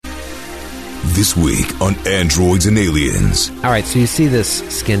This week on Androids and Aliens. All right, so you see this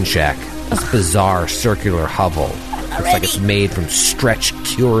skin shack, this bizarre circular hovel. Looks like it's made from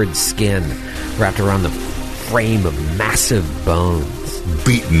stretch-cured skin wrapped around the frame of massive bones.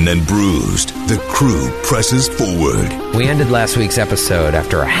 Beaten and bruised, the crew presses forward. We ended last week's episode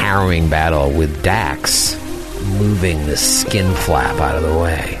after a harrowing battle with Dax moving this skin flap out of the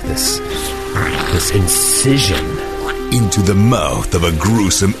way. This incision into the mouth of a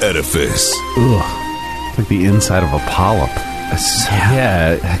gruesome edifice. Ugh. Like the inside of a polyp.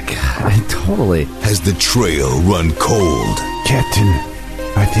 Yeah, totally. Has the trail run cold? Captain,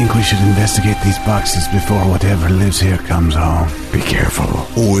 I think we should investigate these boxes before whatever lives here comes home. Be careful.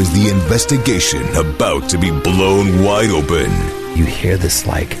 Or is the investigation about to be blown wide open? You hear this,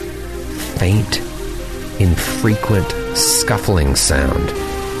 faint, infrequent scuffling sound.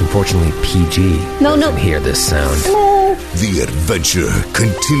 Unfortunately, PG doesn't hear this sound. No. The adventure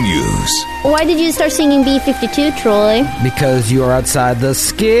continues. Why did you start singing B-52, Troy? Because you are outside the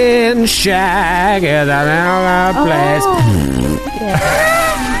skin shack in another place.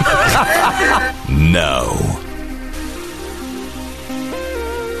 Now.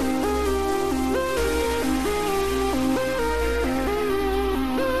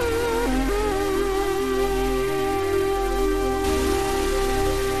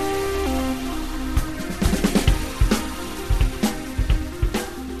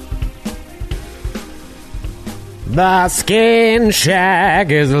 The Skin Shack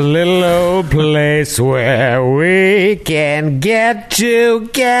is a little old place where we can get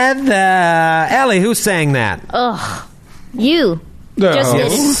together. Ellie, who sang that? Ugh. You. Just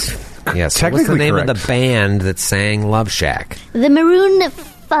did. Yes. So what's the name of the band that sang Love Shack? The Maroon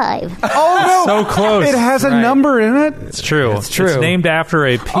 5. Oh, no. So close. It has a number in it. It's true. It's true. It's named after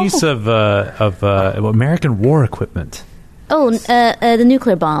a piece of American war equipment. Oh, the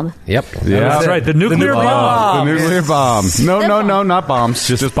nuclear bomb. Yep. Yeah, that's right. The nuclear bomb. The nuclear bomb. No, not bombs.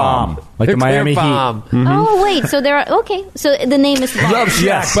 Just bomb. Like the Miami bomb. Heat. Mm-hmm. Oh, wait. So there are... Okay. So the name is... Love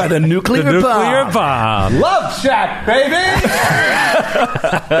Shack by the nuclear bomb. Love Shack, baby!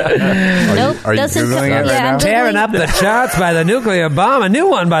 Nope. Are you Googling it right now? I'm Tearing up the charts by the nuclear bomb. A new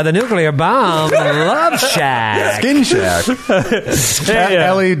one by the nuclear bomb. Love Shack. Skin Shack.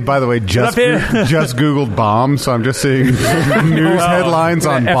 Ellie, by the way, just Googled bomb, so I'm just seeing news headlines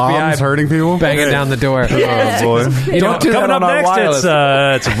on FBI bombs hurting people. Banging down the door. Yeah. Oh, boy. Don't do that Coming on up our next,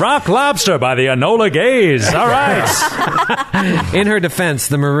 wireless. it's Rock Lobster by the Enola Gays. All right. In her defense,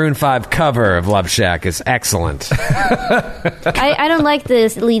 the Maroon 5 cover of Love Shack is excellent. I don't like the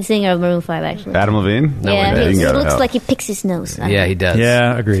lead singer of Maroon 5, actually. Adam Levine? Yeah, he he can go to looks hell. like he picks his nose. Yeah, he does.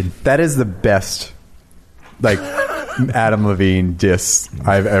 Yeah, agreed. That is the best, Adam Levine diss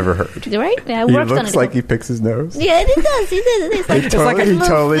I've ever heard. Right? Yeah, I He worked on looks it. like he picks his nose. Yeah, it does. It's like, He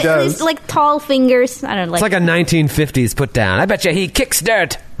totally does. It's like tall fingers. I don't know. It's like a 1950s put down. I bet you he kicks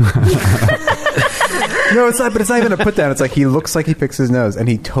dirt. No, it's not. But it's not even a put down. It's like he looks like he picks his nose, and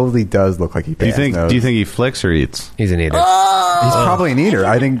he totally does look like he Do you picks his think? nose. Do you think he flicks or eats? He's an eater. He's probably an eater?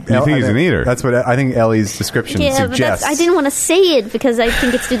 I think. You think he's an eater? That's what I think. Ellie's description yeah, but suggests. I didn't want to say it because I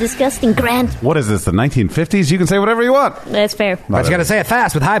think it's too disgusting. Grant, What is this? The 1950s? You can say whatever you want. that's fair. But you got to say it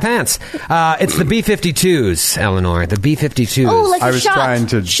fast with high pants. It's the B-52s, Eleanor. The B-52s. Oh, like I a was shot. trying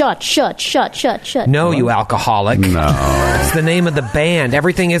to- Shot. No, you alcoholic. No. It's the name of the band.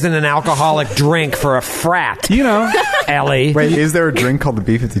 Everything isn't an alcoholic drink for a frat. You know. Ellie. Wait, is there a drink called the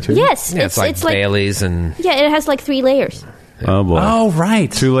B-52? Yes, Yeah, it's like Bailey's and... Yeah, it has like 3 layers. Oh boy. Oh,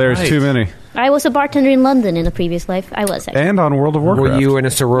 right. 2 layers, Right. too many. I was a bartender in London in a previous life. I was. Actually. And on World of Warcraft. Were you in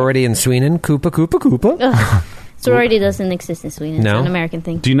a sorority in Sweden? Koopa? Sorority doesn't exist in Sweden. No? It's an American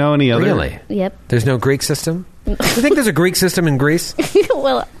thing. Do you know any other? Really? Yep. There's no Greek system? Do you think there's a Greek system in Greece?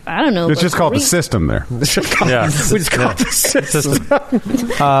 Well, I don't know. It's but just called the Greek- system there. Yeah. We just call it the system.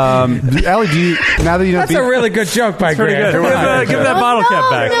 Ellie, do you, now that you know That's a really good joke by Pretty Grant. good. Give that bottle cap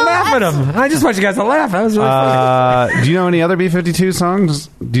back. no. Laugh at him. I just want you guys to laugh. That was really funny. do you know any other B-52 songs?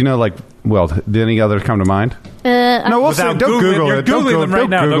 Do you know, did any other come to mind? No, we'll Without say, don't Googling- Google you're it. Don't Googling them right don't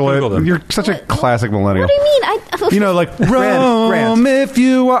now. Don't Google Google it. them. You're such a classic millennial. What do you mean? You know, like Rome, Grant. if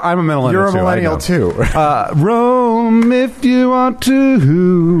you want. I'm a millennial. You're a too, I millennial know. too. Rome, if you want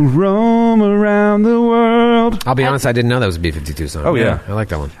to roam around the world. I'll be honest, I didn't know that was a B-52 song. Oh, yeah. I like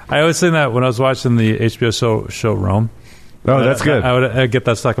that one. I always think that when I was watching the HBO show Rome, Oh, that's good. I'd get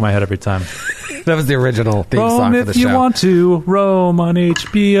that stuck in my head every time. That was the original theme Rome song for the if you show. want to. Rome on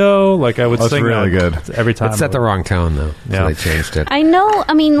HBO. Like I would sing really that good. every time. It set the wrong tone, though. Yeah. So they changed it. I know.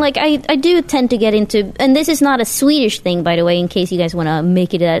 I mean, like I do tend to get into, and this is not a Swedish thing, by the way. In case you guys want to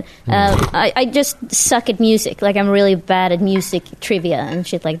make it that, I just suck at music. Like I'm really bad at music trivia and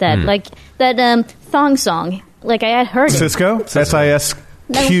shit like that. Like that thong song. Like I had heard it. Cisco? SISQO?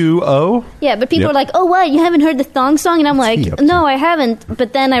 Yeah, but people Yep. are like, "Oh, what? You haven't heard the thong song?" And I'm like, "No, I haven't."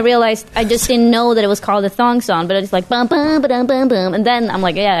 But then I realized I just didn't know that it was called the thong song. But it's like bum bum bum bum bum, and then I'm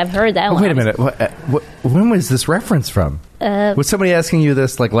like, "Yeah, I've heard that one." Wait a minute. When was this reference from? Was somebody asking you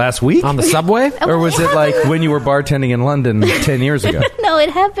this like last week? On the subway? Or was it like when you were bartending in London 10 years ago? No,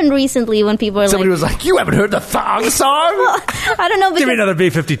 it happened recently when people were Somebody like, was like, you haven't heard the thong song? "I don't know." Give me Because another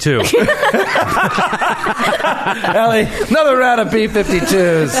B-52. Ellie, another round of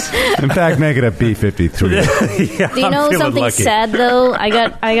B-52s. In fact, make it a B-53. Yeah, do you I'm know feeling something lucky. sad though? I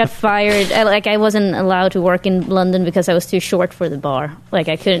got fired. I wasn't allowed to work in London because I was too short for the bar. Like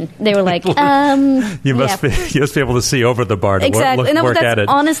I couldn't. They were like, You must be able to see over the bar to exactly. No, but work at that's it.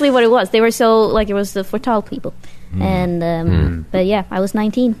 honestly what it was. They were so like it was for tall people. And but yeah, I was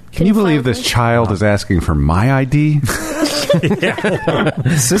 19. Can you believe this child is asking for my ID?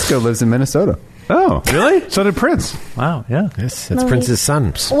 Cisco lives in Minnesota. Oh, Really? So did Prince. Wow, yeah. Yes, it's Prince's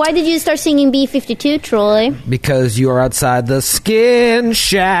son. Why did you start singing B-52, Troy? Because you are outside the skin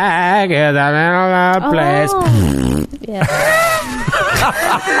shack in the middle of the place. Oh. Yeah.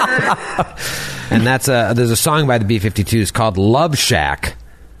 And there's a song by the B-52s called Love Shack.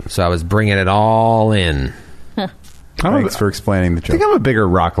 So I was bringing it all in. Thanks for explaining the I think joke. I'm a bigger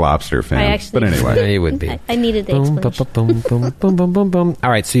Rock Lobster fan. I actually- but anyway. Yeah, you would be. I needed the Boom, explanation. boom, boom, boom, boom, boom, boom.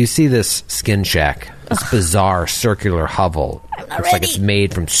 All right, so you see this skin shack, this bizarre circular hovel. Looks like it's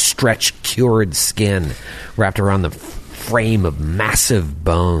made from stretch-cured skin wrapped around the frame of massive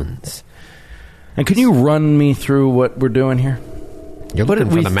bones. And can you run me through what we're doing here? You're looking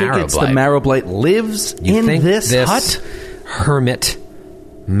for we the think marrow it's blight. the marrow blight lives You in think this hut? hermit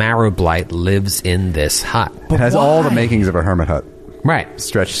marrow blight lives in this hut. It has all the makings of a hermit hut. Right.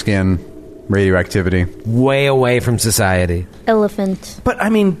 Stretched skin, radioactivity. Way away from society. Elephant. But I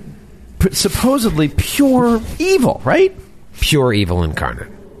mean, supposedly pure evil, right? Pure evil incarnate.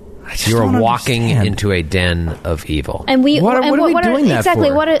 just You are don't walking understand. into a den of evil. And we What are we doing that exactly?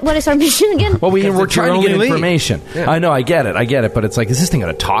 for? What is our mission again? Well, we're it's your trying to only get lead. information. Yeah. I know, I get it, but it's like, is this thing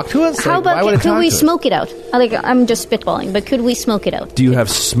going to talk to us? How Like, why about would it could talk we to us? smoke it out? Like I'm just spitballing, but could we smoke it out? Do you have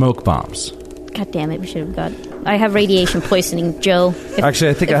smoke bombs? God damn it, we should have got. I have radiation poisoning, Joe.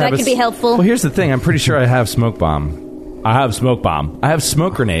 Actually, I think if I have that could be helpful. Well, here's the thing. I'm pretty sure I have smoke bomb. I have smoke bomb. I have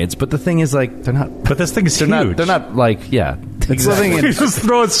smoke grenades, but the thing is, like, they're not. But this thing is They're huge. not. They're not like. Yeah. It's living in. You just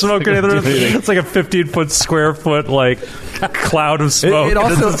throw smoke in there. It's like a 15-foot square foot like cloud of smoke. It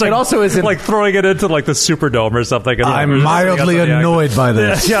also- It's like, it also isn't- like throwing it into like the Superdome or something. And I'm there's nothing mildly else on the annoyed by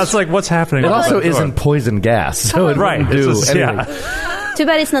this. Yeah, it's like what's happening. It also Door. isn't poison gas, so it right. wouldn't do It's just, anything. yeah. Too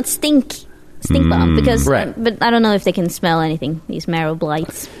bad it's not stink bomb because. Right. But I don't know if they can smell anything. These marrow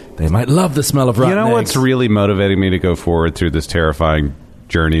blights. They might love the smell of rotten You know what's eggs. really motivating me to go forward through this terrifying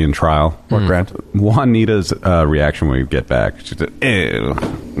journey and trial? What, Grant? Juanita's reaction when we get back. She said, ew.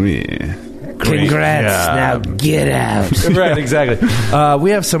 Yeah. Congrats. Now get out. Right, exactly.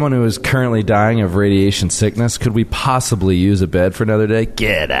 We have someone who is currently dying of radiation sickness. Could we possibly use a bed for another day?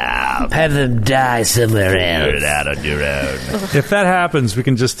 Get out. Have them die somewhere else. Get out on your own. If that happens, we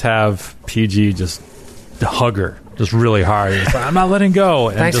can just have PG just hug her just really hard. It's like, I'm not letting go.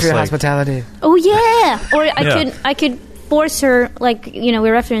 And Thanks for just your like, Oh hospitality. yeah, or Yeah. I could force her, like, you know, we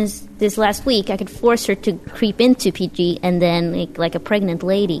referenced this last week. I could force her to creep into PG, and then like a pregnant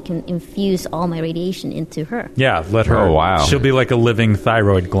lady can infuse all my radiation into her. Yeah, let her. Oh, wow. She'll be like a living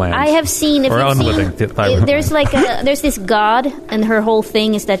thyroid gland. I have seen. If Or you've unliving seen, thyroid there's gland. like there's this god, and her whole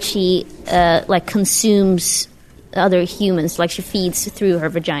thing is that she like consumes other humans, like she feeds through her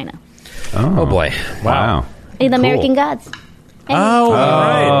vagina. Oh, boy. Wow. In American Gods. And Oh,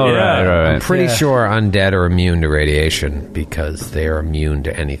 right. Yeah. Right. I'm pretty sure undead are immune to radiation because they are immune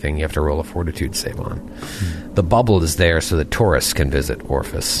to anything you have to roll a fortitude save on. The bubble is there so that tourists can visit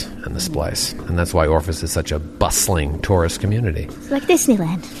Orphis and the Splice. And that's why Orphis is such a bustling tourist community. It's like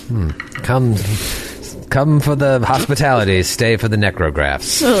Disneyland. Come for the hospitality, stay for the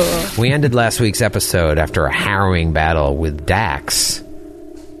necrographs. We ended last week's episode after a harrowing battle with Dax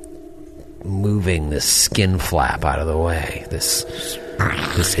moving this skin flap out of the way, this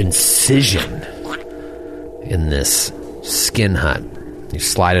incision in this skin hut. You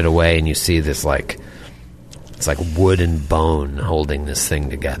slide it away and you see this it's like wood and bone holding this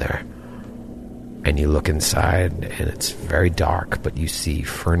thing together. And you look inside, and it's very dark, but you see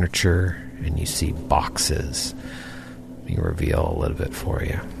furniture and you see boxes. You reveal a little bit for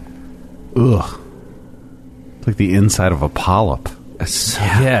you. Ugh. It's like the inside of a polyp.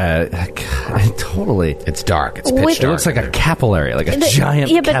 Yeah, totally. It's dark. It's pitch Wait. dark. It looks like a capillary, like a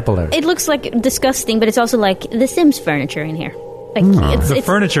giant but capillary. it looks like disgusting, but it's also like The Sims furniture in here. Like The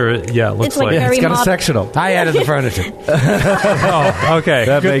furniture, looks it's like like very It's got a modern. sectional. I added the furniture. Oh, okay.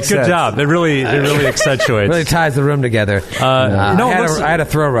 That good, makes good sense. job. It really accentuates. Really ties the room together. No, I had a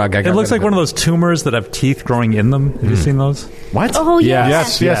throw rug. It looks like one of those tumors that have teeth growing in them. Have you seen those? What? Oh, yeah.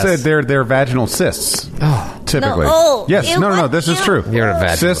 Yes. They're vaginal cysts. Typically. No, oh, yes. ew, No. what? This is Ew. true. You're a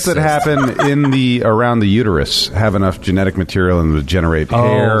vaginal cysts that cyst. happen around the uterus have enough genetic material in them to generate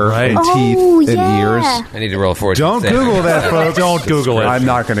hair right. and Oh, teeth and yeah. ears. I need to roll forward. Don't Google that, folks. Don't Google it. I'm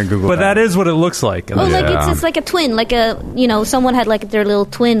not going to Google But that is what it looks like. Oh, like Yeah. it's like a twin, like someone had like their little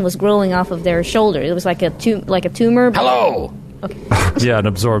twin was growing off of their shoulder. It was like a tumor. Hello. Yeah, an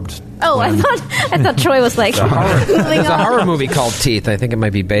absorbed. Oh, I thought Troy was like moving There's a on. horror movie called Teeth. I think it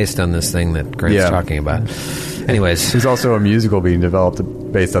might be based on this thing that Grant's Yeah. talking about. Anyways, There's also a musical being developed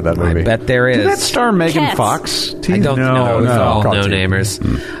based on that I movie. bet there Did that is. star Megan Cats. Fox? I don't know. It's all Called Teeth.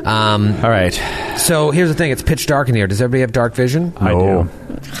 no-namers. All right. So here's the thing. It's pitch dark in here. Does everybody have dark vision? I do.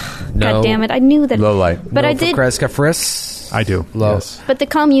 No. God damn it! I knew that. Low light. But No I did. for Kreska Friss? I do. Low. Yes. But the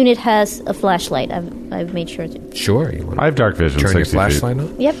comm unit has a flashlight. I've made sure to. Sure. You want I have dark vision. to turn your 60 feet. flashlight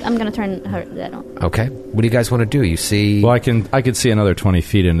on? Yep, I'm gonna turn that on. Okay. What do you guys want to do? You see... Well, I could see another 20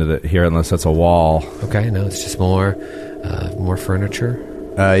 feet into here, unless that's a wall. Okay, no, it's just more furniture.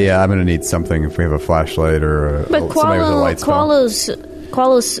 Yeah, I'm going to need something if we have a flashlight or But somebody with a light spell.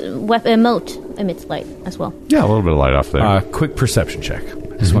 Qualo's emote emits light as well. Yeah, a little bit of light off there. Quick perception check.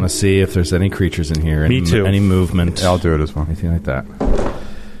 Just want to see if there's any creatures in here. Me too. Any movement. I'll do it as well. Anything like that.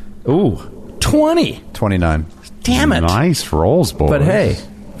 Ooh, 20. 29. Damn it. Nice rolls, boys. But hey,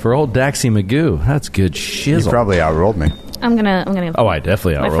 for old Daxy Magoo, that's good You shizzle. probably outrolled me. I'm gonna. Oh, I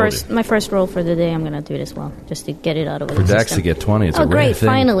definitely outrolled you. my first roll for the day. I'm gonna do it as well, just to get it out of the For Dax system. to get 20, it's Oh, a rare great! thing.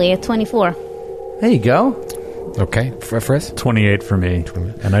 Finally, at 24. There you go. Okay. Friss? 28 for me.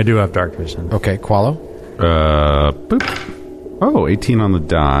 And I do have dark vision. Okay. Qualo? Boop. Oh, 18 on the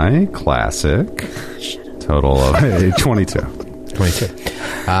die. Classic. Total of 22. 22.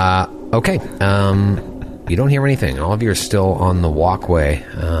 Okay. You don't hear anything. All of you are still on the walkway,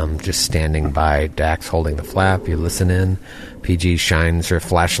 just standing by Dax holding the flap. You listen in. PG shines her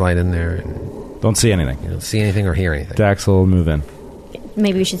flashlight in there, and Don't see anything. you don't see anything or hear anything. Dax will move in.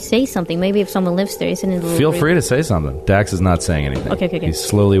 Maybe we should say something. Maybe if someone lives there, isn't it? A little Feel creepy? free to say something. Dax is not saying anything. Okay. He's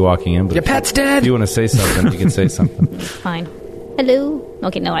slowly walking in. But Your pet's dead! If you want to say something, you can say something. Fine. Hello.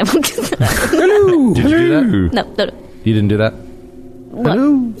 Okay, no, I won't. Hello! Did you do that? No. You didn't do that?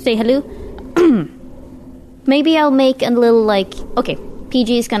 Hello. Say hello. Maybe I'll make a little okay.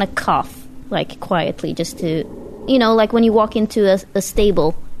 PG is gonna cough quietly, just to, like when you walk into a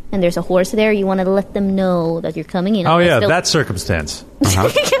stable and there's a horse there, you want to let them know that you're coming in. Oh, yeah, They'll- that circumstance.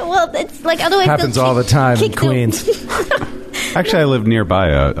 well, it's like otherwise Happens they'll all the time in kick Queens. Actually, I live nearby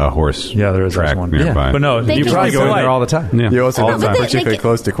a horse Yeah, there is track one. nearby. But no, They you can probably just go in like- there there all all the time. Yeah. You also All live the time. particularly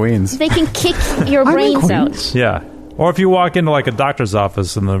close to Queens. They can kick your brains out. Yeah. Or if you walk into a doctor's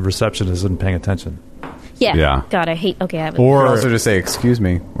office and the receptionist isn't paying attention. Yeah. Yeah. God, I hate. Okay, I have it. Or Or also just say, excuse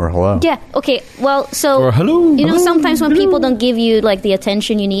me, or hello. Yeah. Okay. Well, so Or hello, sometimes when people don't give you the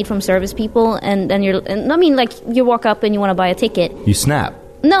attention you need from service people, and then you walk up and you want to buy a ticket. You snap.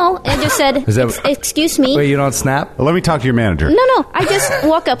 No, I just said, Is that- excuse me. Wait, you don't snap? Well, let me talk to your manager. No, I just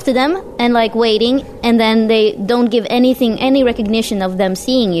walk up to them and waiting, and then they don't give any recognition of them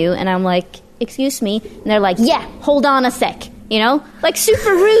seeing you, and I'm like, excuse me, and they're like, yeah, hold on a sec, super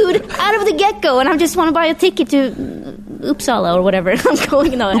rude out of the get-go, and I just want to buy a ticket to Uppsala or whatever I'm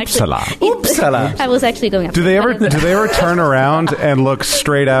going. No, actually, Uppsala. I was actually going up. Do they ever turn around and look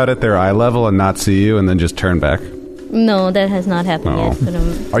straight out at their eye level and not see you, and then just turn back? No, that has not happened Oh.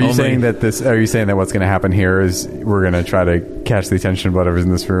 yet. But, Are you saying that what's going to happen here is we're going to try to catch the attention of whatever's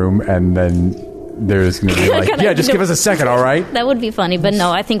in this room, and then there's going to be Gonna- just give us a second, all right? that would be funny, but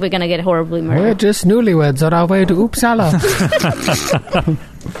no, I think we're going to get horribly murdered. just newlyweds on our way to Uppsala.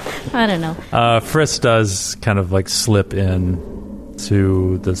 I don't know. Friss does kind of slip in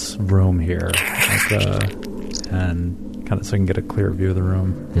to this room here. And kind of so I can get a clear view of the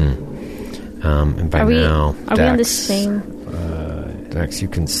room. And by Are we now, on the Dax, same? Dax, you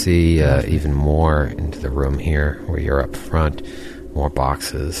can see even more into the room here, where you're up front. More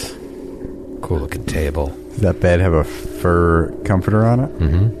boxes. Cool looking table. Does that bed have a fur comforter on it?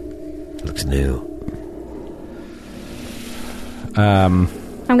 Mm-hmm. Looks new.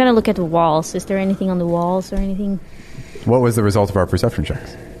 Are I'm going to look at the walls. Is there anything on the walls or anything? What was the result of our perception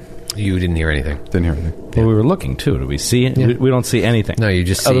checks? You didn't hear anything. Didn't hear anything. Well, we were looking too. Do we see it? Yeah. We don't see anything. No, you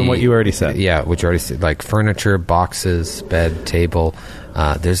just see... other than what you already said. Yeah, what you already said. Like furniture, boxes, bed, table.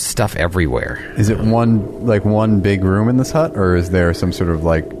 There's stuff everywhere. Is it one big room in this hut, or is there some sort of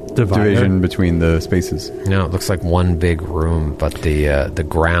division between the spaces? No, it looks like one big room, but the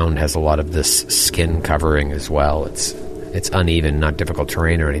ground has a lot of this skin covering as well. It's uneven, not difficult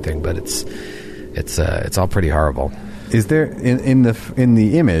terrain or anything, but it's all pretty horrible. Is there in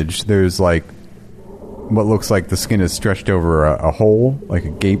the image? There's what looks like the skin is stretched over a hole, like a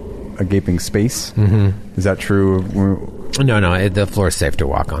gaping space. Mm-hmm. Is that true? No, the floor is safe to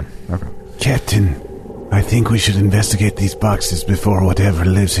walk on. Okay, Captain, I think we should investigate these boxes before whatever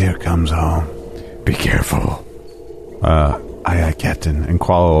lives here comes home. Be careful. Aye, Captain. And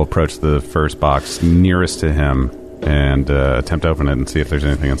Qualo will approach the first box nearest to him and attempt to open it and see if there's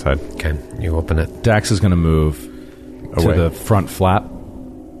anything inside. Okay, you open it. Dax is going to move away to the front flap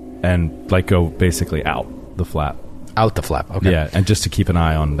and go basically out the flap. Out the flap, okay. Yeah, and just to keep an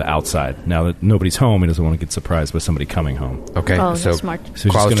eye on the outside. Now that nobody's home, he doesn't want to get surprised by somebody coming home. Okay, oh, so that's smart. So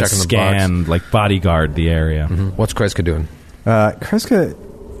he's just going to scan, bodyguard the area. Mm-hmm. What's Kreska doing? Kreska,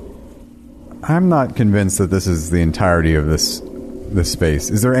 I'm not convinced that this is the entirety of this space.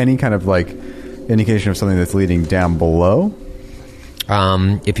 Is there any kind of indication of something that's leading down below?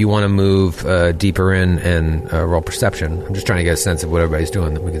 If you want to move deeper in and roll perception, I'm just trying to get a sense of what everybody's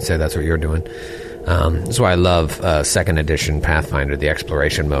doing. We can say that's what you're doing. That's why I love 2nd edition Pathfinder, the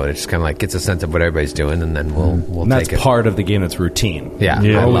exploration mode. It just kind of gets a sense of what everybody's doing, and then we'll and take it. that's part of the game that's routine. Yeah,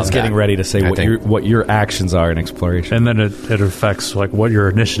 I love was getting that. ready to say what your actions are in exploration. And then it affects what your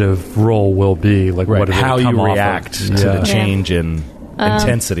initiative roll will be, right, how you react to the Yeah. change in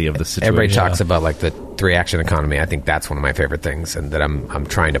intensity of the situation. Everybody talks about the 3-action economy. I think that's one of my favorite things, and that I'm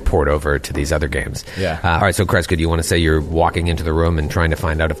trying to port over to these other games. Yeah. All right, so Kreska, do you want to say you're walking into the room and trying to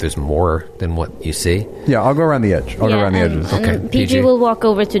find out if there's more than what you see? Yeah, I'll go around the edge. I'll go around the edges. Okay, PG PG will walk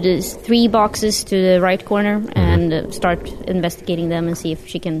over to the 3 boxes to the right corner and start investigating them and see if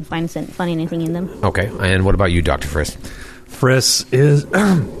she can find anything in them. Okay, and what about you, Dr. Friss? Friss is...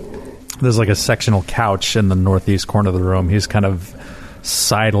 there's a sectional couch in the northeast corner of the room. He's kind of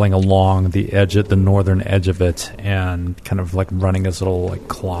sidling along the edge at the northern edge of it and kind of running his little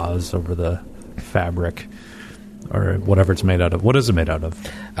claws over the fabric or whatever it's made out of. What is it made out of?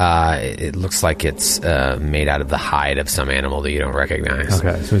 It looks like it's made out of the hide of some animal that you don't recognize.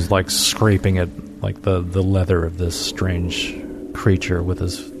 Okay, so he's scraping at the leather of this strange creature with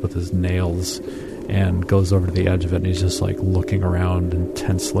his nails, and goes over to the edge of it, and he's just looking around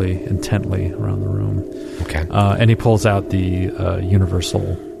intently around the room. Okay. And he pulls out the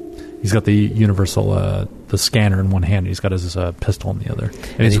universal. He's got the universal the scanner in one hand. And he's got his pistol in the other,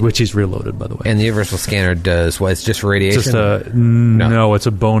 which he's reloaded, by the way. And the universal scanner does what? It's just for radiation? No, it's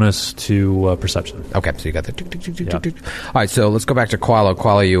a bonus to perception. Okay, so you got the tick, tick, tick, tick, tick, tick. All right, so let's go back to Qualo.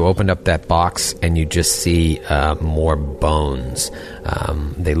 Qualo, you opened up that box and you just see more bones.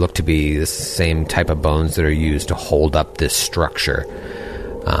 They look to be the same type of bones that are used to hold up this structure.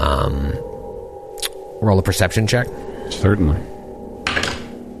 Roll a perception check. Certainly.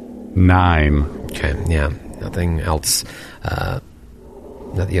 9. Okay, yeah. Nothing else. You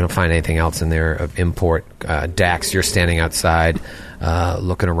don't find anything else in there of import. Dax, you're standing outside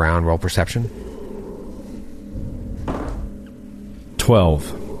looking around. Roll perception.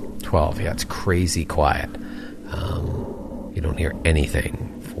 12, yeah, it's crazy quiet. You don't hear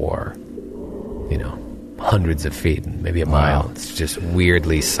anything for, hundreds of feet, maybe a mile. It's just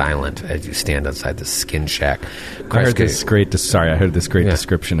weirdly silent as you stand outside the skin shack. I heard this great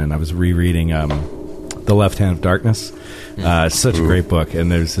description, and I was rereading The Left Hand of Darkness. It's such a great book,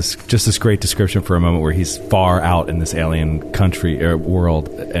 and there's this great description for a moment where he's far out in this alien country or world,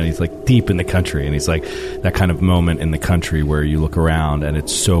 and he's deep in the country, and he's that kind of moment in the country where you look around and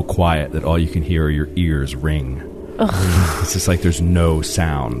it's so quiet that all you can hear are your ears ring. It's just there's no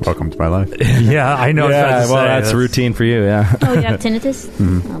sound. Welcome to my life. Yeah, I know. Yeah, well, that's routine for you. Yeah. Oh, you have tinnitus?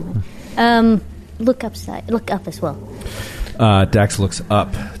 Look up as well. Dax looks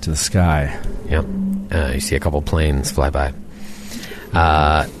up to the sky. Yep. You see a couple planes fly by.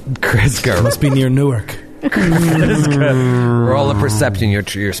 Kreska, must be near Newark. Roll a perception.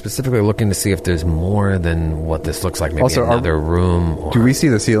 You're specifically looking to see if there's more than what this looks like. Maybe also, another room. Or, do we see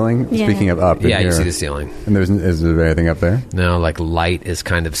the ceiling? Yeah. Speaking of up, yeah, here. you see the ceiling. And is there anything up there? No, light is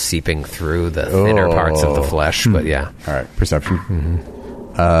kind of seeping through the thinner parts of the flesh. But yeah. All right, perception.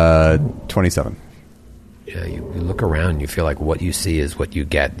 27. you look around, you feel like what you see is what you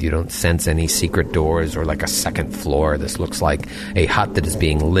get. You don't sense any secret doors or like a second floor. This looks like a hut that is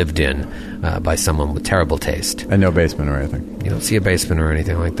being lived in by someone with terrible taste. And no basement or anything. You don't see a basement or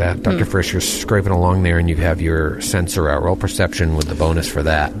anything like that. Dr. Frisch, you're scraping along there, and you have your sensor out. Roll perception with the bonus for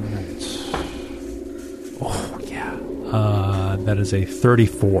that. That is a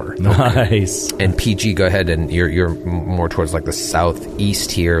 34. Nice. And PG, go ahead, and you're more towards like the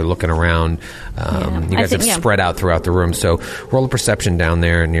southeast here, looking around. You guys have spread out throughout the room, so roll a perception down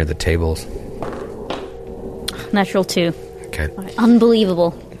there near the tables. Natural 2. Okay.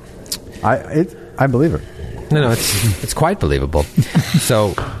 Unbelievable. I believe it. No, it's quite believable.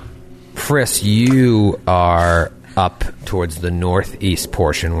 So, Friss, you are up towards the northeast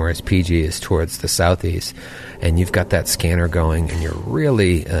portion, whereas PG is towards the southeast. And you've got that scanner going, and you're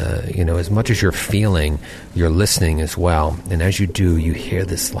really, as much as you're feeling, you're listening as well. And as you do, you hear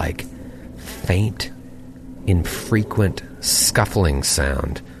this, like, faint, infrequent scuffling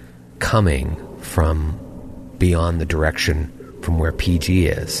sound coming from beyond the direction from where PG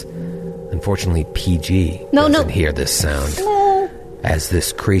is. Unfortunately, PG doesn't hear this sound as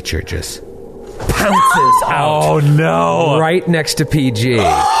this creature just pounces out. Oh, no. Right next to PG.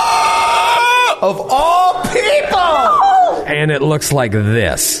 Of all people! And it looks like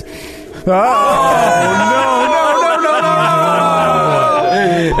this.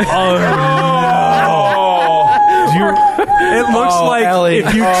 It looks like Ellie.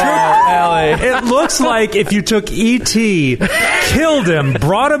 if you It looks like if you took E.T., killed him,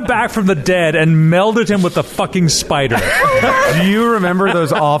 brought him back from the dead, and melded him with the fucking spider. Do you remember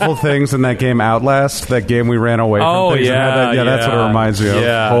those awful things in that game Outlast? That game we ran away from things? That's what it reminds me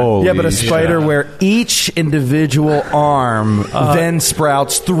of. Holy Yeah, but a spider shit. where each individual arm then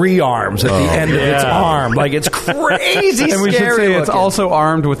sprouts 3 arms at the end of its arm. Like, it's crazy And we should scary say it's looking. also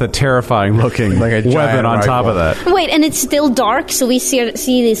armed with a terrifying looking Like a weapon giant on top of rifle. that. Wait, and it's still dark, so we see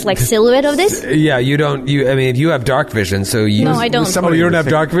this like silhouette of this? Yeah, you don't. You have dark vision, so you. No, I don't. Somebody you don't was have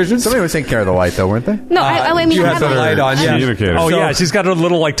taking- dark vision? Somebody was taking care of the light, though, weren't they? No, I mean, you I had have the a light on, yeah. Communicator. Oh, So- yeah, she's got a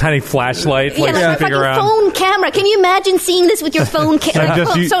little, like, tiny flashlight, Yeah, like, like a snooping fucking around. phone camera. Can you imagine seeing this with your phone camera?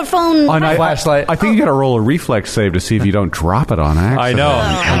 Phone. Flashlight. I think you got to roll a reflex save to see if you don't drop it on accident. I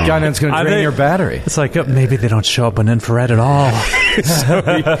know. Gunnan's going to I drain think- your battery. It's like, maybe they don't show up on infrared at all.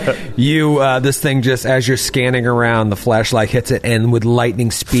 This thing just, as you're scanning around, the flashlight hits it, and with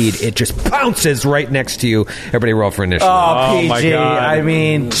lightning speed, it just pounces right next to you. Everybody roll for initiative. Oh, PG. my God. I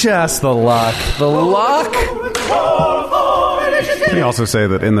mean, just the luck. The luck. Can you also say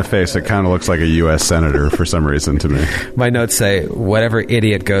that in the face it kind of looks like a U.S. senator for some reason to me? My notes say, whatever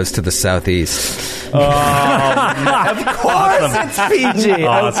idiot goes to the southeast. Of course it's PG.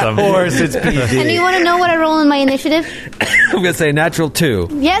 Awesome. Of course it's And do PG. you want to know what I roll in my initiative? I'm going to say natural 2.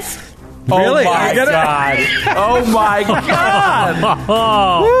 Yes. Really? Oh, my God. Oh, my God.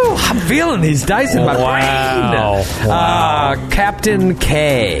 Woo, I'm feeling these dice in my Wow. brain. Captain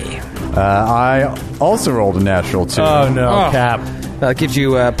K. I also rolled a natural 2. Oh, no, Cap. That gives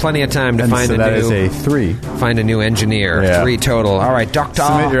you plenty of time to And find so a that new is a 3. find a new engineer. Yeah. 3 total. All right, Doctor.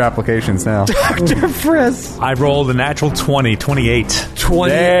 Submit your applications now. Dr. Friss. I rolled a natural 20, 28. 28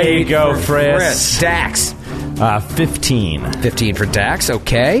 There you go, for Friss. Dax. 15. 15 for Dax.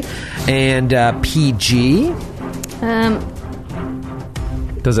 Okay. And PG.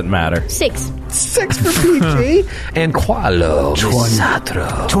 Doesn't matter. 6. 6 for PG. And Qualo.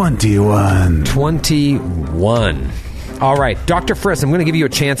 21. 21. All right, Dr. Friss, I'm going to give you a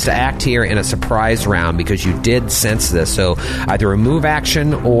chance to act here in a surprise round because you did sense this. So either a move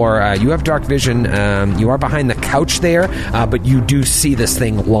action or you have dark vision. You are behind the couch there, but you do see this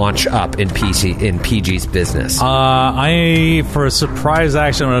thing launch up in PG's business. For a surprise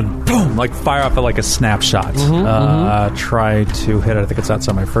action, I'm going to boom, like fire off at like a snapshot. Try to hit it. I think it's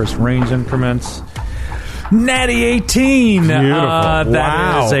outside my first range increment. Natty 18. Beautiful.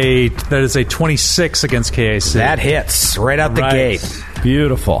 That is a 26 against KAC. That hits right out the gate.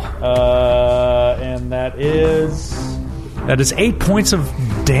 Beautiful. And that is 8 points of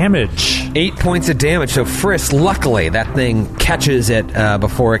damage. 8 points of damage. So Friss, luckily, that thing catches it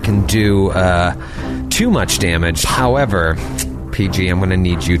before it can do too much damage. However, PG, I'm going to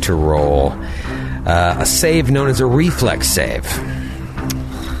need you to roll a save known as a reflex save.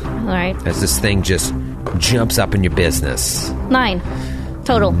 All right. As this thing just jumps up in your business. 9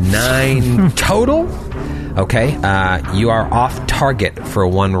 total. 9 total? Okay. You are off target for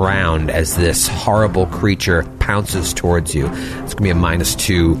 1 round as this horrible creature pounces towards you. It's going to be a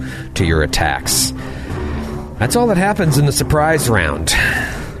 -2 to your attacks. That's all that happens in the surprise round.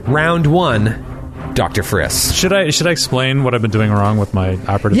 Round 1 Dr. Friss. Should I explain what I've been doing wrong with my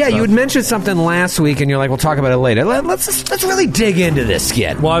operative Yeah, stuff? you had mentioned something last week, and you're like, we'll talk about it later. Let's really dig into this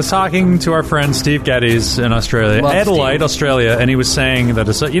skit. Well, I was talking to our friend Steve Geddes in Australia, Love Adelaide, Steve. Australia, and he was saying that,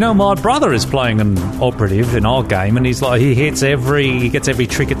 my brother is playing an operative in our game, and he's like, he gets every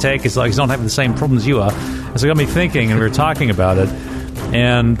trick attack. He's like, he's not having the same problems you are. And so it got me thinking, and we were talking about it.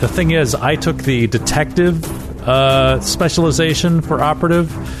 And the thing is, I took the detective specialization for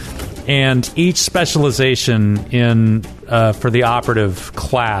operative, and each specialization for the operative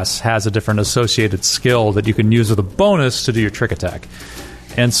class has a different associated skill that you can use with a bonus to do your trick attack.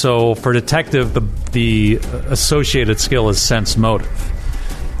 And so for detective, the associated skill is sense motive,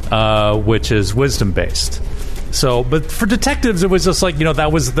 which is wisdom based. So, but for detectives, it was just like,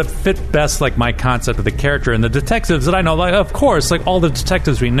 that fit best like my concept of the character. And the detectives that I know, like, of course, like all the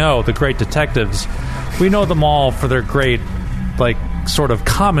detectives we know, the great detectives, we know them all for their great, like, sort of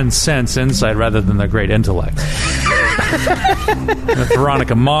common sense insight rather than their great intellect.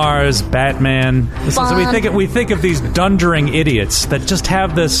 Veronica Mars, Batman. So we think of these dundering idiots that just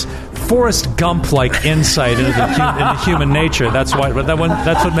have this Forrest Gump-like insight into human nature. That's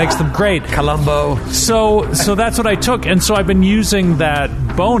what makes them great. Columbo. So that's what I took, and so I've been using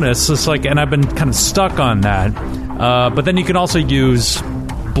that bonus. It's like, and I've been kind of stuck on that. But then you can also use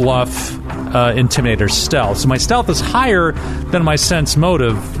bluff, intimidator, stealth. So my stealth is higher than my sense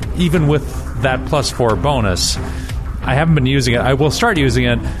motive, even with that +4 bonus. I haven't been using it. I will start using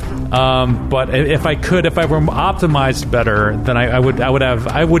it, but if I were optimized better, then I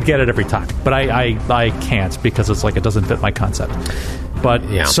would get it every time. But I can't because it's like it doesn't fit my concept.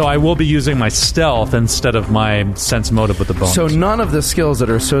 But so I will be using my stealth instead of my sense motive with the bonus. So none of the skills that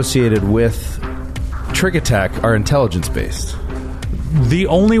are associated with trick attack are intelligence based. The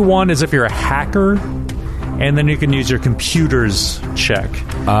only one is if you're a hacker, and then you can use your computer's check.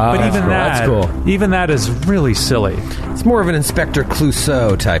 But even that is really silly. It's more of an Inspector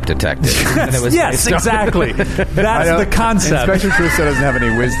Clouseau type detective. Yes, exactly. That's the concept. Inspector Clouseau doesn't have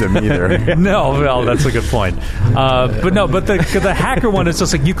any wisdom either. No, well, that's a good point. But the hacker one is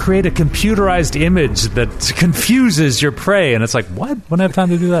just like you create a computerized image that confuses your prey, and it's like, what? Wouldn't have time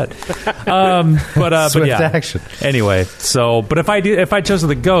to do that. But yeah. Action. Anyway, but if I chose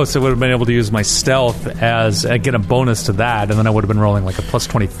the ghost, I would have been able to use my stealth as get a bonus to that, and then I would have been rolling like a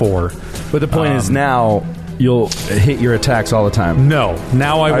 +24. But the point is now you'll hit your attacks all the time. No,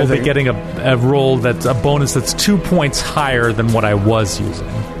 now I will be getting a roll that's a bonus that's 2 points higher than what I was using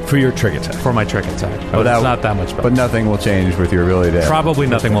for your trick attack. For my trick attack, but it's not that much better. But nothing will change with your ability to. Probably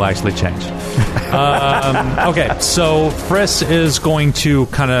nothing will actually change. Okay, so Friss is going to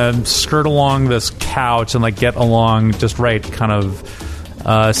kind of skirt along this couch and like get along just right, kind of.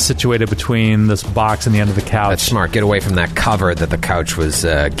 Situated between this box and the end of the couch. That's smart. Get away from that cover that the couch was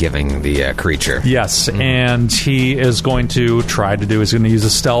giving the creature. Yes, and he is going to he's going to use a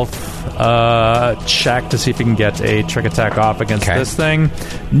stealth check to see if he can get a trick attack off against this thing.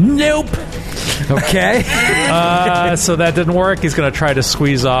 Nope. Okay. So that didn't work. He's going to try to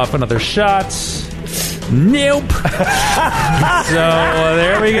squeeze off another shot. Nope. So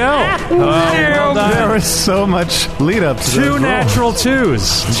there we go. Well done. There was so much lead up to Two natural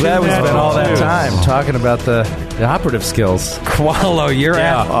twos. Glad we spent all that time talking about the operative skills. Qualo, you're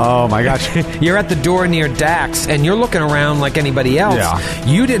at. Oh my gosh. You're at the door near Dax, and you're looking around like anybody else. Yeah.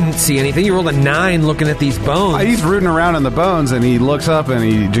 You didn't see anything. You rolled a 9 looking at these bones. He's rooting around in the bones, and he looks up and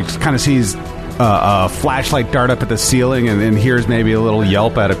he just kind of sees a flashlight dart up at the ceiling, and hears maybe a little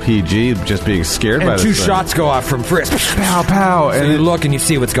yelp out of PG, just being scared by and this 2 thing. shots go off from Frisk. Pow, pow. So And you look and you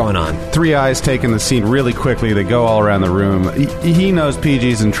see what's going on. 3 eyes taking the scene really quickly. They go all around the room. He knows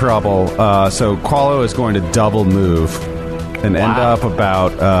PG's in trouble, so Qualo is going to double move and end up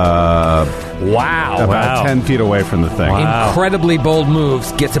about 10 feet away from the thing. Incredibly bold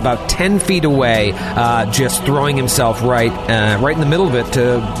moves. Gets about 10 feet away, just throwing himself right in the middle of it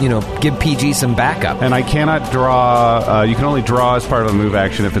to give PG some backup. And I cannot draw. You can only draw as part of a move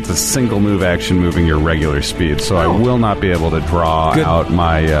action if it's a single move action moving your regular speed. So I will not be able to draw out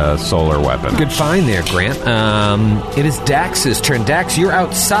my solar weapon. Good find there, Grant. It is Dax's turn. Dax, you're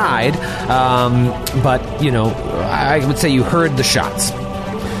outside, but I would say you heard the shots.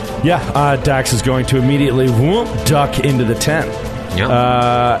 Yeah, Dax is going to immediately duck into the tent. Yep.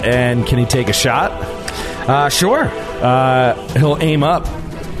 And can he take a shot? Sure. He'll aim up,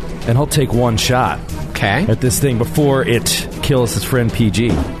 and he'll take one shot Okay. at this thing before it kills his friend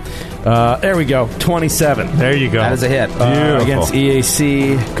PG. There we go. 27. There you go. That is a hit. Against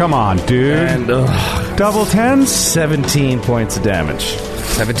EAC. Come on, dude. And Double tens? 17 points of damage.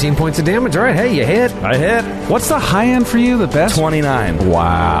 17 points of damage. All right, hey, you hit. I hit. What's the high end for you? The best? 29.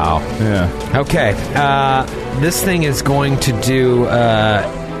 Wow. Yeah. Okay, this thing is going to do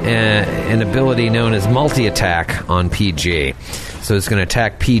an ability known as multi-attack on PG. So it's going to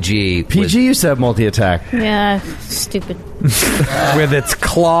attack PG. PG used to have multi-attack. Yeah, stupid. With its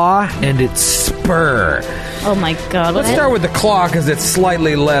claw and its spur. Oh my god. Let's start with the claw because it's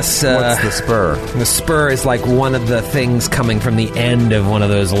slightly less... What's the spur? The spur is like one of the things coming from the end of one of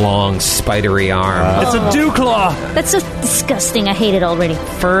those long, spidery arms. It's a dew claw. That's so disgusting. I hate it already.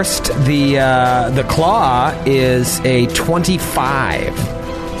 First, the claw is a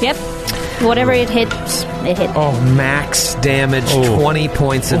 25. Yep. Whatever it hits, it hit. Oh, max damage, 20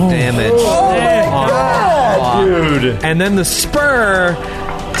 points of damage. Dude. And then the spur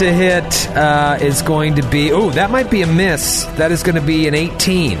to hit is going to be... Oh, that might be a miss. That is going to be an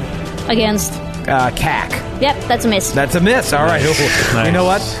 18. Against. CAC. Yep, that's a miss. That's a miss. All right. Nice. You know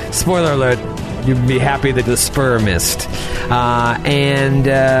what? Spoiler alert. You'd be happy that the spur missed. And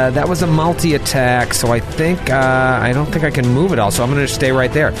that was a multi-attack, so I think... I don't think I can move it all, so I'm going to stay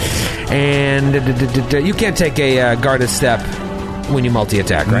right there. And you can't take a guarded step when you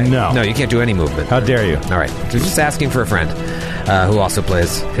multi-attack, right? No. No, you can't do any movement. How dare you? All right. So just asking for a friend who also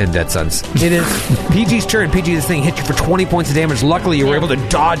plays in Dead Sons. It is PG's turn. PG, this thing hit you for 20 points of damage. Luckily, you were able to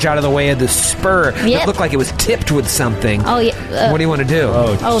dodge out of the way of the spur. Yep. It looked like it was tipped with something. Oh, yeah. What do you want to do?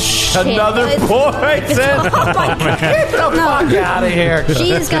 Oh, shit. Another poison. Oh, my God. Get the fuck out of here.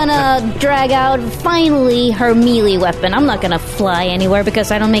 She's gonna drag out, finally, her melee weapon. I'm not gonna fly anywhere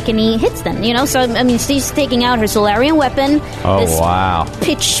because I don't make any hits then, you know? So, I mean, she's taking out her Solarian weapon. Oh, this wow.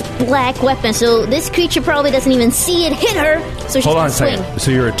 pitch black weapon. So this creature probably doesn't even see it hit her. So she's Hold on gonna a swing. second.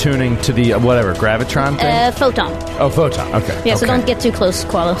 So you're attuning to the, whatever, Gravitron thing? Photon. Oh, Photon. Okay. Yeah, so Okay. don't get too close,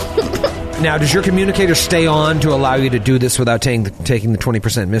 Qualo. Now, does your communicator stay on to allow you to do this without taking the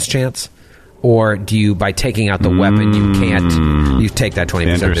 20% mischance? Or do you, by taking out the weapon, you can't, you take that 20%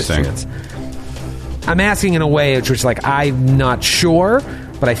 Interesting. mischance? I'm asking in a way which is like, I'm not sure,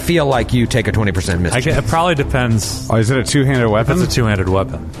 but I feel like you take a 20% mischance. It probably depends. Oh, is it a two-handed weapon? It's a two-handed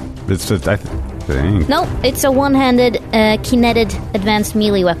weapon. It's just, I think. No, it's a one-handed, kinetic advanced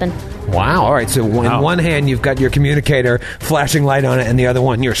melee weapon. Wow. All right. So in one hand, you've got your communicator flashing light on it, and the other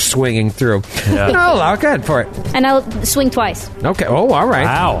one, you're swinging through. Yeah. Oh, go ahead for it. And I'll swing twice. Okay. Oh, all right.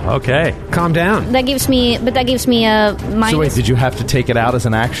 Wow. Okay. Calm down. That gives me a minus. So wait, did you have to take it out as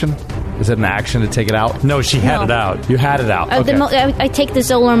an action? Is it an action to take it out? No, she had No. it out. You had it out. Okay. I take the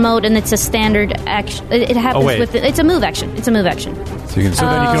Zolar mode, and it's a standard action. It happens wait. with it's a move action. It's a move action. So you can So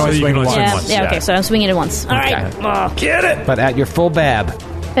then you can only So you swing can only once. swing Yeah, once. yeah. Okay, so I'm swinging it once. All right. Get it! But at your full bab,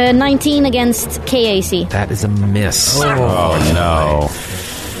 19 against KAC. that is a miss. Oh, no.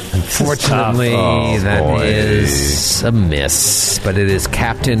 Unfortunately, that is a miss. But it is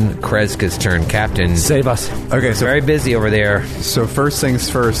Captain Kreska's turn. Captain, Save us. Okay, so very busy over there. So first things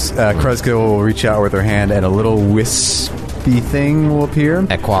first, Kreska will reach out with her hand, and a little wispy thing will appear.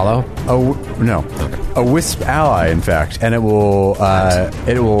 At Qualo. A wisp ally, in fact, and it will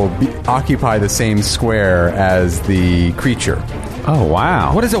occupy the same square as the creature. Oh,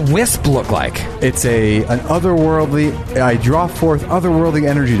 wow. What does a wisp look like? It's an otherworldly. I draw forth otherworldly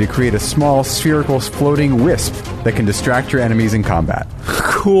energy to create a small spherical floating wisp that can distract your enemies in combat.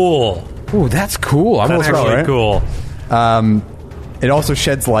 Cool. Ooh, that's cool. I'm That's spell, really right? cool. It also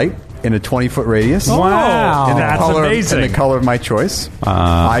sheds light in a 20-foot radius. Wow. In the That's color, amazing. In the color of my choice.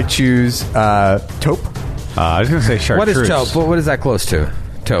 I choose taupe. I was going to say chartreuse. What is taupe? What is that close to?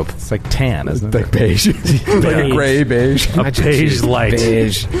 Taupe. It's like tan, isn't it? Like beige. like a gray beige. A beige light.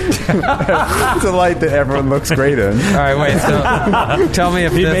 Beige. It's a light that everyone looks great in. All right, wait. So, tell me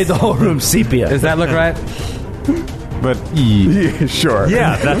if He this, made the whole room sepia. does that look right? But Sure.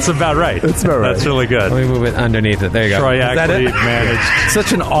 Yeah, that's about right. That's about right. That's really Let good. me move it underneath it. There you go. Troy Is that actually it? managed.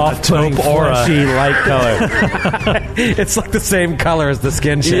 Such an off-putting, taupe aura. fleshy light color. It's like the same color as the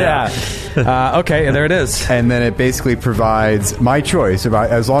skin shade. Yeah. Okay, there it is. And then it basically provides my choice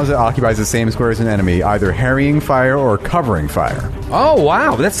about as long as it occupies the same square as an enemy, either harrying fire or covering fire. Oh,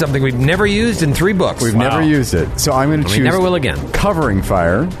 wow. That's something we've never used in 3 books. We've never used it, so I'm going to We choose. never will again. Covering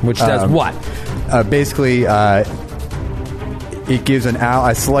fire, Which does what? Basically, it gives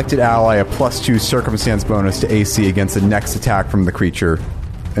a selected ally a +2 circumstance bonus to AC against the next attack from the creature.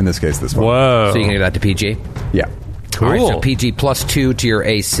 In this case, this one. Whoa. So you can give that to PG? Yeah. Cool. All right, so PG +2 to your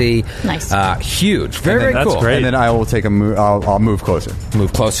AC. Nice. Huge. Very that's cool. great. And then I will take a move. I'll move closer.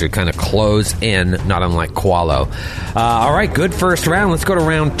 Move closer, kind of close in, not unlike Qualo. All right, good first round. Let's go to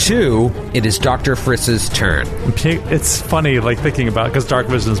round 2. It is Dr. Friss's turn. It's funny, like thinking about, because Dark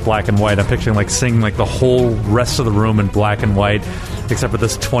Vision is black and white. I'm picturing like seeing like the whole rest of the room in black and white, except for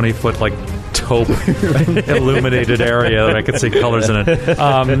this 20-foot like taupe illuminated area that I could see colors in it.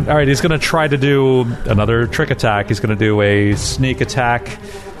 All right, he's going to try to do another trick attack. He's going to do a sneak attack,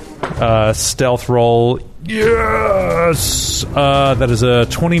 stealth roll. Yes, that is a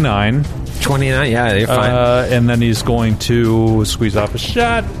 29. 29, yeah, you're fine. And then he's going to squeeze off a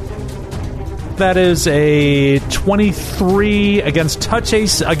shot. That is a 23 against touch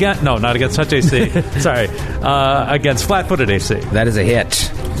AC. Again, no, not against touch AC. Sorry, against flat-footed AC. That is a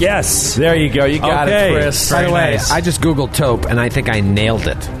hit. Yes, There you go. You got Okay. it, Chris. By the way, nice. I just Googled taupe, and I think I nailed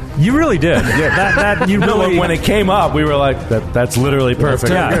it. you really did. That you No, really. when it came up, we were like, "That's literally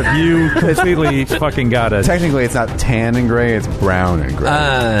perfect." yeah, you completely fucking got it. Technically, it's not tan and gray; it's brown and gray.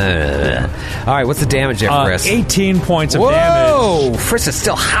 All right, what's the damage there, Friss? 18 points of damage. Whoa! Friss is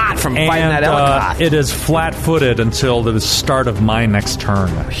still hot from fighting that Ellicott. It is flat-footed until the start of my next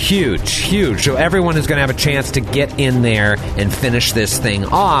turn. Huge, huge. So everyone is going to have a chance to get in there and finish this thing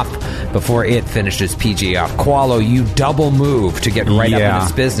off before it finishes PG off. Qualo, you double move to get right up in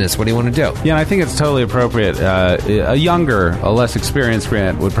this business. What do you want to do? Yeah, and I think it's totally appropriate. A younger, a less experienced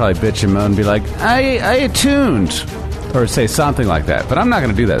Grant would probably bitch and moan and be like, I attuned. Or say something like that. But I'm not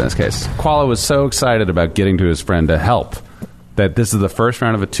going to do that in this case. Qualo was so excited about getting to his friend to help that this is the first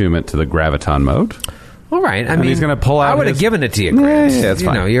round of attunement to the graviton mode. All right. I mean, he's gonna pull out I would have his- given it to you, Grant. Yeah, it's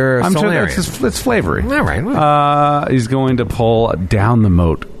fine. You know, you're a I'm sure Solarian. it's flavory. All right. He's going to pull down the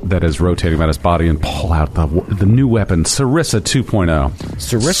moat that is rotating about his body and pull out the new weapon, Sarissa 2.0.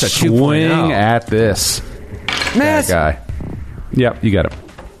 Sarissa Swing 2.0. at this Miss. guy. Yep, you got it.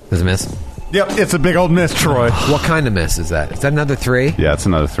 Does it miss? Yep, it's a big old miss, Troy. What kind of miss is that? Is that another 3? Yeah, it's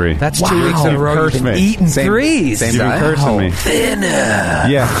another 3. That's 2 weeks in a row you've cursed been me. eating Same- 3s. same You've been die. cursing me.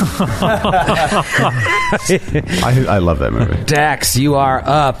 Yeah. I love that movie. Dax, you are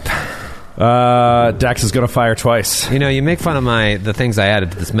up. Dax is going to fire twice. You know, you make fun of the things I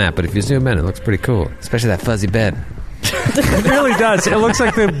added to this map, but if you zoom in, it looks pretty cool. Especially that fuzzy bed. It really does. It looks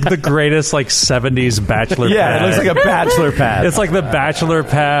like the greatest like 70s bachelor Yeah, pad. it looks like a bachelor pad. It's like the bachelor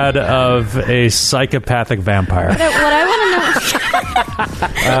pad of a psychopathic vampire. What I want to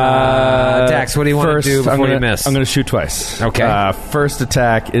know. Dax, what do you want to do before you miss? I'm going to shoot twice. Okay. First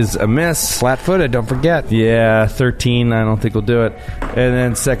attack is a miss. Flat-footed, don't forget. Yeah, 13. I don't think we'll do it. And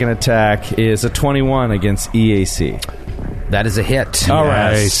then second attack is a 21 against EAC. That is a hit. All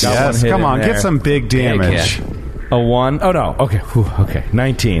right. Nice. Got one Yes, hit come in on, there. get some big damage. hit. A 1. Oh, no. Okay. Whew, okay.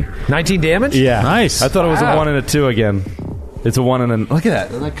 19. 19 damage? Yeah. Nice. I thought it was Wow. a 1 and a 2 again. It's a 1 and a... Look at that.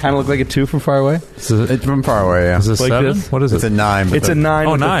 Doesn't that kind of look like a 2 from far away? It's from far away, yeah. Is this Like 7? this? What is It's it? a 9. But It's a 9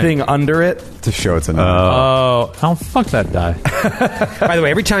 Oh, with 9. the thing under it. to show it's a 9. Oh, fuck that die. By the way,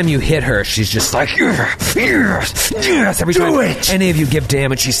 every time you hit her, she's just like, yes, yes, yes. Every time any of you give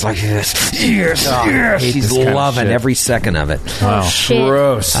damage, she's like, yes, yes, yes. She's loving every second of it. Wow. Shit.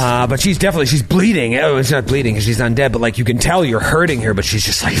 Gross. But she's bleeding. Oh, it's not bleeding because she's undead, but like you can tell you're hurting her, but she's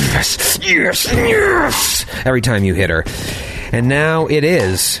just like, yes, yes, yes. Every time you hit her. And now it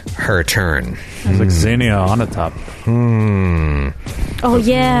is her turn. It's like Xenia on the top. Oh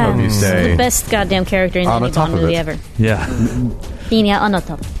yeah, you say? the best goddamn character in On any the top Bond of movie it. ever. Yeah. Xenia on the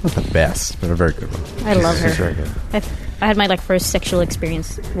top. Not the best, but a very good one. I love her. very good. I had my first sexual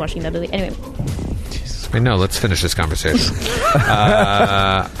experience watching that movie. Anyway, Wait, no, let's finish this conversation.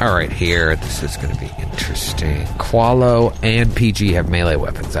 All right, here. This is going to be interesting. Qualo and PG have melee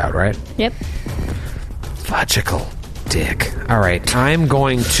weapons out, right? yep. Logical dick. All right, I'm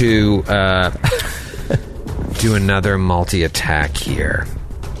going to do another multi-attack here.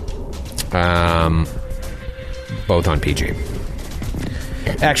 Both on PG.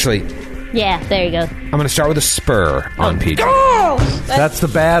 Actually, Yeah, there you go. I'm going to start with a spur on PG. That's the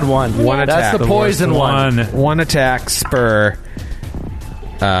bad one. One attack. That's the poison one. One attack, spur,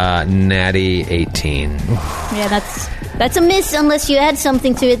 natty 18. Yeah, that's a miss unless you add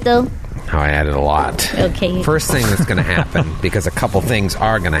something to it, though. Oh, I added a lot. Okay. First thing that's going to happen, because a couple things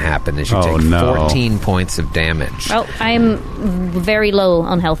are going to happen, is you Oh, take no. 14 points of damage. Oh, I'm very low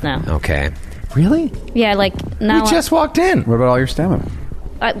on health now. Okay. Really? Yeah, like now We just walked in. What about all your stamina?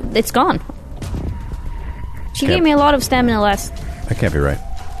 it's gone. She Okay. gave me a lot of stamina last. That can't be right.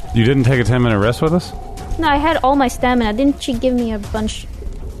 You didn't take a 10-minute rest with us? No, I had all my stamina. Didn't she give me a bunch?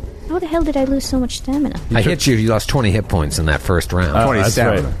 How the hell did I lose so much stamina? I hit you. You lost 20 hit points in that first round. 20 that's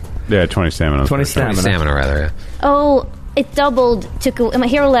stamina. right. Yeah, 20 stamina. 20 stamina. Stamina, rather. Yeah. Oh, it doubled. My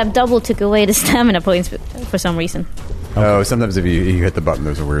Hero Lab took away the stamina points for some reason. Oh, sometimes if you hit the button,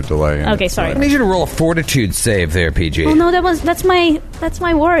 there's a weird delay. Okay, sorry. I need you to roll a fortitude save there, PG. Oh no, that's my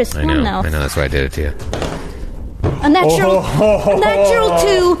worst. I know. No. That's why I did it to you. A natural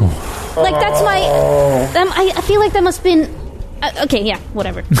 2. Like that's my. I feel like that must have been. Okay, yeah,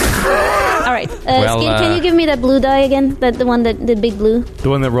 whatever. All right, Skid, can you give me that blue die again? The one the big blue.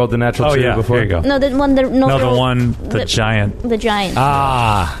 The one that rolled the natural 2 before. Here you go. No, the one that the giant. The giant.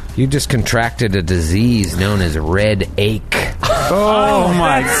 You just contracted a disease known as red ache. Oh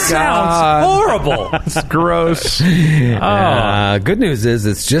my god! Sounds horrible. It's gross. Good news is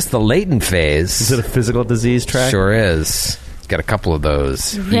it's just the latent phase. Is it a physical disease track? Sure is. Got a couple of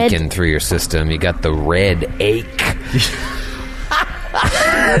those leaking through your system. You got the red ache.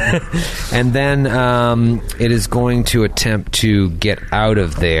 And then it is going to attempt to get out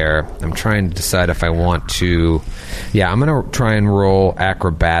of there. I'm trying to decide if I want to. Yeah, I'm going to try and roll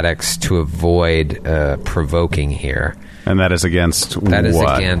acrobatics to avoid provoking here. And that is against That is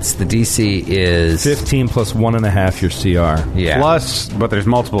what? against the DC is 15 plus 1.5 your CR. Yeah. Plus, but there's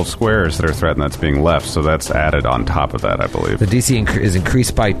multiple squares that are threatened that's being left, so that's added on top of that, I believe. The DC is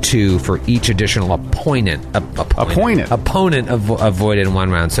increased by 2 for each additional opponent avoided in one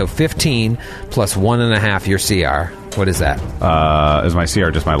round. So 15 plus 1.5 your CR. What is that? Is my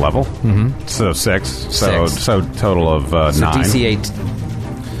CR just my level? Mm-hmm. So 6. So total of 9. DC 8.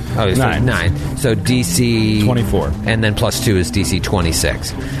 Oh, it's 9. So DC 24. And then plus 2 is DC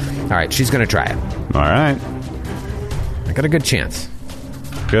 26. All right, she's going to try it. All right. I got a good chance.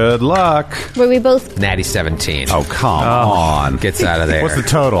 Good luck. Were we both? Natty 17. Oh, come on. Gets out of there. What's the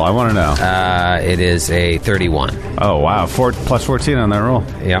total? I want to know. It is a 31. Oh, wow. Plus 14 on that roll.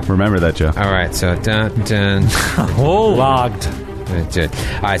 Yep. Remember that, Joe. All right, so Logged. All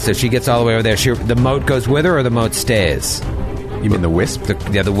right, so she gets all the way over there. The moat goes with her, or the moat stays? You mean the wisp?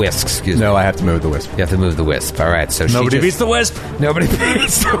 The wisp, excuse me. No, I have to move the wisp. You have to move the wisp. All right, so Nobody beats the wisp. Nobody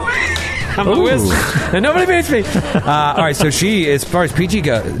beats the wisp. I'm the wisp. And nobody beats me. All right, so she, as far as PG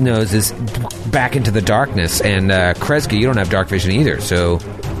knows, is back into the darkness. And Kreska, you don't have dark vision either. So,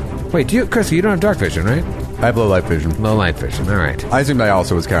 wait, Kreska, you don't have dark vision, right? I have low light vision. Low light vision, all right. I assumed I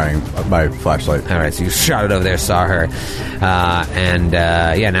also was carrying my flashlight. All right, so you shot it over there, saw her.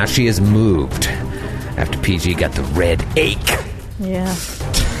 Now she is moved after PG got the red ache. Yeah.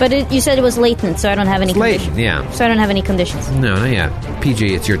 But you said it was latent, so I don't have any conditions. Latent, yeah. So I don't have any conditions. No, not yet.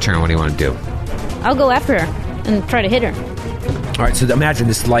 PG, it's your turn. What do you want to do? I'll go after her and try to hit her. All right, so imagine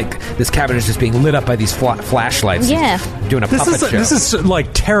this cabin is just being lit up by these flashlights. Yeah. Doing a puppet show. This is like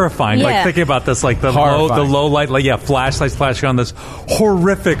terrifying. Yeah. Like thinking about this, like the low light, flashlights flashing on this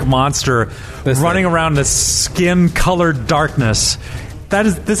horrific monster running around this skin-colored darkness.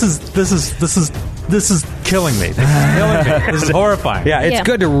 This is killing me. This is killing me. This is horrifying. Yeah, it's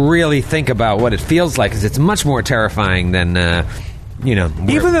good to really think about what it feels like, because it's much more terrifying than,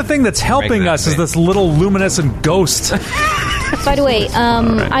 even the thing that's helping us is this little luminescent ghost. By the way,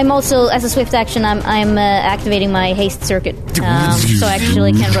 I'm also, as a swift action, I'm activating my haste circuit, so I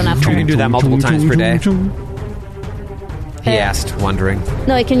actually can run after You her. can do that multiple times per day. He asked, wondering.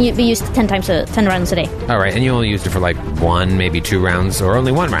 No, it can be used 10 rounds a day. All right, and you only used it for like 1, maybe 2 rounds, or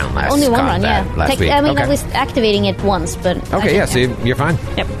only 1 round last Only 1 round, yeah. last week. I mean, okay. I was activating it once, but... Okay, yeah, so you're fine.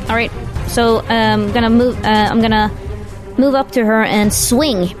 Yep, all right. So I'm gonna move up to her and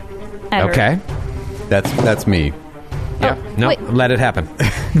swing at her. Okay. That's me. Yeah. No, wait. let it happen.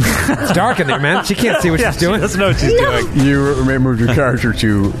 It's dark in there, man. She can't see what she's doing. She doesn't know what she's doing. You moved your character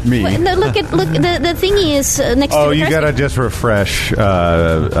to me. Wait, no, look. The thingy is next to Oh, the you person. gotta just refresh,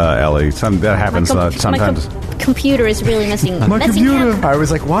 Ellie. That happens sometimes. My computer is really messing. My messing computer. up. I was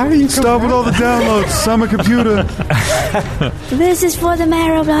like, why are you Stop with all the downloads. I'm a computer. This is for the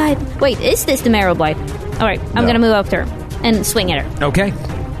Marrow Blight. Wait, is this the Marrow Blight? All right, I'm gonna move up to her and swing at her. Okay.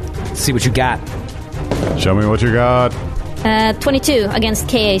 See what you got. Show me what you got. 22 against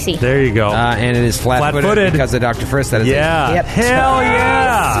KAC. There you go. And it is flat-footed because of Dr. Frisk. That is yeah. a hit. Hell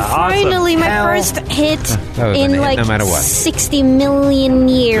yeah. Finally, my Hell. first hit was in a hit, like no matter what. 60 million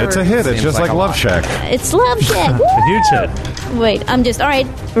years. It's a hit. It's Seems just like like a Love lot. Shack. It's Love Shack. A huge hit. Wait, I'm just... All right,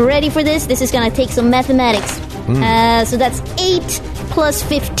 ready for this? This is going to take some mathematics. So that's 8 plus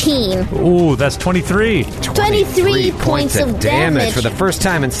 15. Ooh, that's 23. 23 points of damage. For the first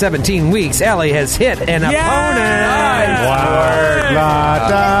time in 17 weeks, Ellie has hit an opponent. La,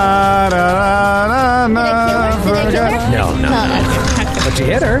 da, da, da, Did I kill her? No. No. But you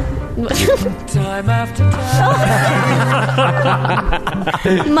hit her.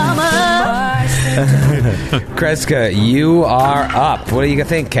 Mama! Kreska, you are up. What do you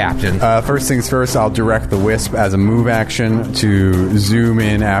think, Captain? First things first, I'll direct the Wisp as a move action to zoom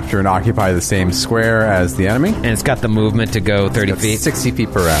in after and occupy the same square as the enemy. And it's got the movement to go 30 feet. 60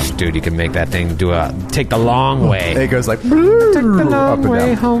 feet per round. Dude, you can make that thing take the long way. It goes like Take the long up and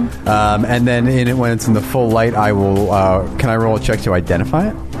way down. home. And then when it's in the full light, I will. Can I roll a check to identify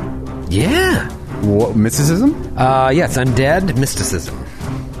it? Yeah. What, mysticism? Yes, undead mysticism.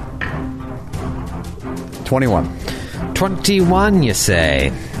 21. 21, you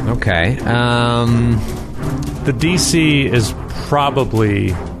say? Okay. The DC is probably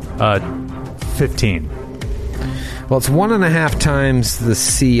 15. Well, it's 1.5 times the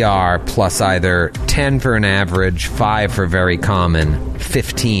CR plus either 10 for an average, 5 for very common,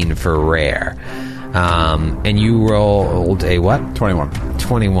 15 for rare. And you rolled a what? 21.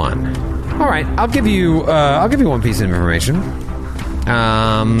 21. All right, I'll give you one piece of information.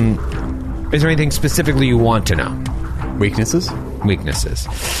 Is there anything specifically you want to know? Weaknesses? Weaknesses.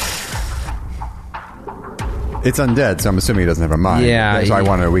 It's undead, so I'm assuming he doesn't have a mind. Yeah, so I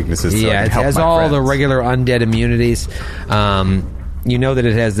wanted weaknesses. So I yeah, can it help has my all friends. the regular undead immunities. You know that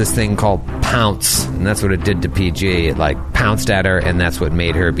it has this thing called Pounce, and that's what it did to PG. It pounced at her, and that's what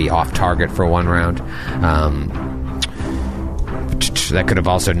made her be off target for one round. That could have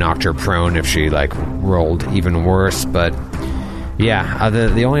also knocked her prone if she rolled even worse. But yeah,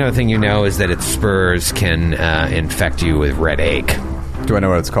 the only other thing you know is that its spurs can infect you with red ache. Do I know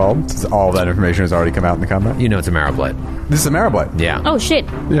what it's called? Since all that information has already come out in the combat. You know it's a Marrowblight. This is a Marrowblight. Yeah. Oh, shit.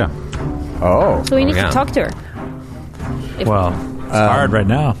 Yeah. Oh. So we need yeah. to talk to her. Well, it's hard right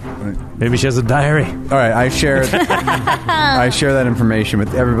now. Maybe she has a diary. All right, I share that information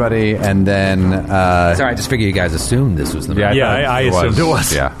with everybody, and then Sorry, I just figured you guys assumed this was the Yeah, I assumed it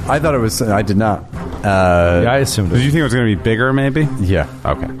was. Yeah. I thought it was. I did not. Yeah, I assumed Did it. you think it was going to be bigger, maybe? Yeah.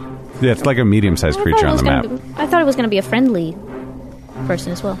 Okay. Yeah, it's like a medium-sized creature on the map. I thought it was going to be a friendly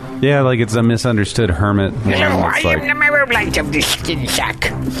person as well. Yeah, it's a misunderstood hermit. Hello, I It's am the Marrowblight of the Skin Shack.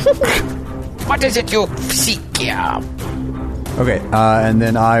 What is it you seek here? Okay, and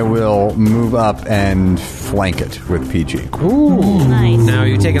then I will move up and flank it with PG. Ooh. Nice. Now, are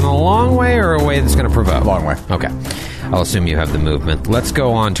you taking a long way or a way that's going to provoke? Long way. Okay. I'll assume you have the movement. Let's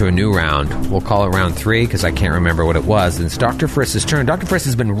go on to a new round. We'll call it round 3 because I can't remember what it was. And it's Dr. Friss's turn. Dr. Friss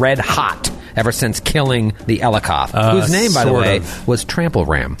has been red hot ever since killing the Elikoth, whose name, by the sort way, of. was Trample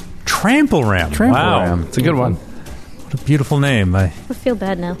Ram. Trample Ram. Wow. Ram. It's a good one. What a beautiful name. I I feel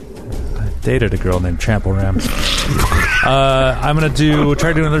bad now. dated a girl named Trample Ram. I'm going to try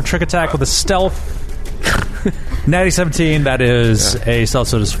to do another trick attack with a stealth. Natty 17, that is a stealth,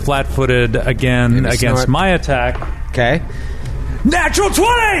 so it is flat-footed again And a against snort. my attack. Okay. Natural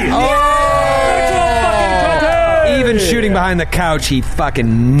 20! Even shooting behind the couch, he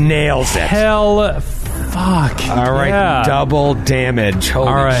fucking nails it. Hell, fuck. All right, Yeah. double damage. Holy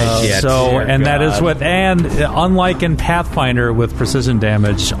All right, shit. so, Dear and that God. is what, and unlike in Pathfinder with precision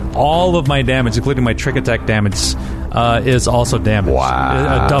damage, all of my damage, including my trick attack damage, is also damage.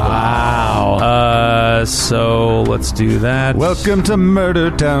 Wow. Double. Wow. So let's do that. Welcome to Murder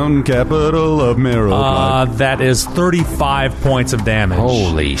Town, capital of Marrowblight. That is 35 points of damage.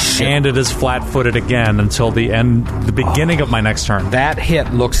 Holy shit. And it is flat-footed again until the beginning of my next turn. That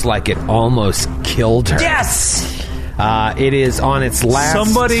hit looks like it almost killed her. Yes! It is on its last...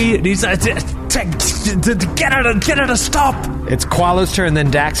 Somebody needs to get her to stop. It's Qualo's turn, then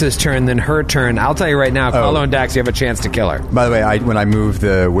Dax's turn, then her turn. I'll tell you right now, Qualo and Dax, you have a chance to kill her. By the way, when I moved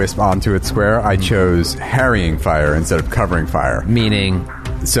the Wisp onto its square, I chose harrying fire instead of covering fire. Meaning...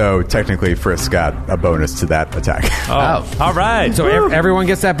 So technically, Frisk got a bonus to that attack. Oh. All right. So everyone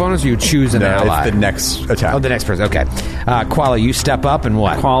gets that bonus, or you choose an No, ally? it's the next attack. Oh, the next person. Okay. Qualo, you step up and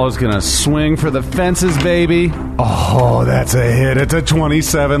what? Qualo's gonna swing for the fences, baby. Oh, that's a hit. It's a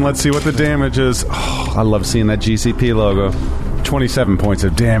 27. Let's see what the damage is. Oh, I love seeing that GCP logo. 27 points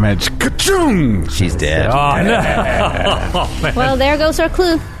of damage. Ka-choong! She's dead. Oh, no. Well, there goes our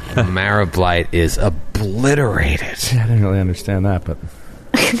clue. Marrowblight is obliterated. I didn't really understand that, but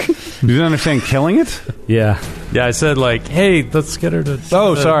You didn't understand killing it? yeah. Yeah, I said, hey, let's get her to...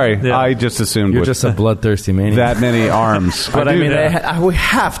 Oh, sorry. Yeah. I just assumed You're with just a bloodthirsty maniac. that many arms. But I do. mean, we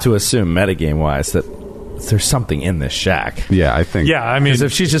have to assume, metagame-wise, that there's something in this shack. Yeah, I think. Yeah, I mean... Because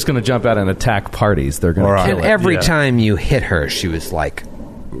if she's just going to jump out and attack parties, they're going to kill And it. every Yeah. time you hit her, she was like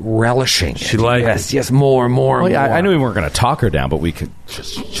relishing. She liked it. yes, more, Well, yeah, more. I knew we weren't going to talk her down, but we could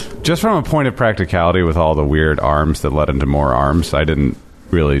Just from a point of practicality with all the weird arms that led into more arms, I didn't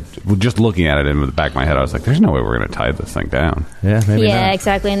really... Just looking at it in the back of my head, I was like, there's no way we're going to tie this thing down. Yeah, maybe Yeah, not.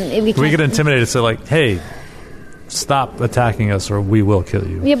 exactly. And we We can't- get intimidated, so hey, stop attacking us or we will kill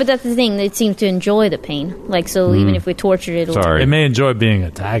you. Yeah, but that's the thing. It seems to enjoy the pain. Like, so even if we torture it, It may enjoy being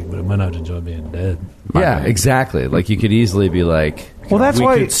attacked, but it might not enjoy being dead. Yeah, exactly. Like you could easily be like, Well, that's we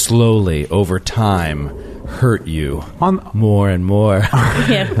why- could slowly over time hurt you On- more and more,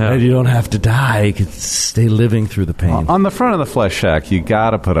 Yeah. and you don't have to die. You could stay living through the pain. On the front of the flesh shack, you got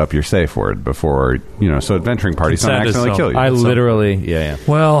to put up your safe word before, so adventuring parties don't Consent is accidentally so- kill you. I literally, yeah.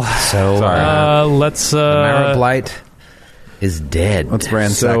 Well, Sorry. let's... Mara Blight is dead. Let's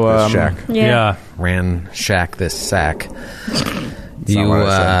ransack So, this shack. yeah. Ran shack this sack. not what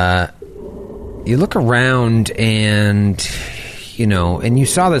I You look around and and you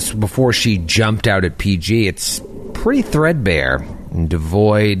saw this before she jumped out at PG. It's pretty threadbare and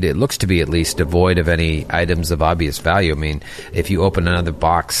devoid. It looks to be at least devoid of any items of obvious value. I mean, if you open another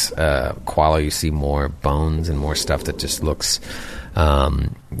box, Qualo, you see more bones and more stuff that just looks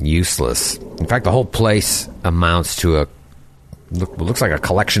useless. In fact, the whole place amounts to looks like a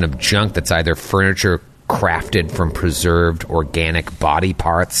collection of junk that's either furniture crafted from preserved organic body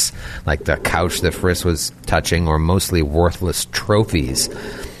parts, like the couch that Frisk was touching, or mostly worthless trophies,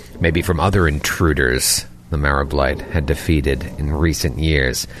 maybe from other intruders the Mara Blight had defeated in recent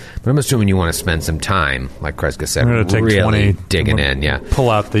years. But I'm assuming you want to spend some time, like Kreska said, I'm going to take really 20. digging in, yeah. Pull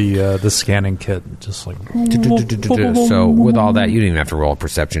out the scanning kit, just like... So with all that, you don't even have to roll a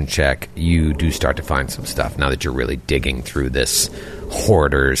perception check. You do start to find some stuff now that you're really digging through this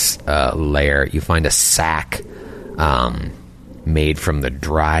hoarder's lair. You find a sack made from the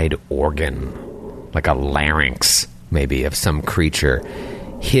dried organ, like a larynx maybe of some creature,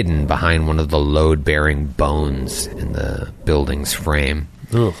 hidden behind one of the load-bearing bones in the building's frame.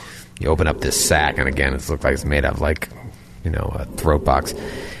 Ugh. You open up this sack, and again, it looks like it's made of a throat box.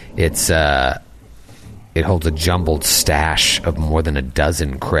 It holds a jumbled stash of more than a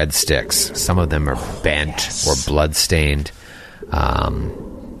dozen cred sticks. Some of them are bent or blood-stained.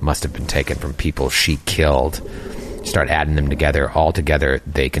 Must have been taken from people she killed. Start adding them together. Altogether,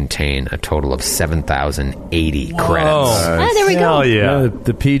 they contain a total of 7,080 credits. There we go. Hell yeah.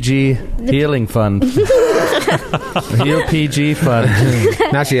 The PG healing fund. Heal PG fund.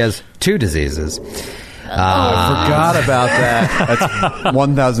 Now she has 2 diseases. I forgot about that. That's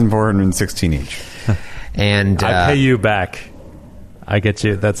 1,416 each. And I pay you back. I get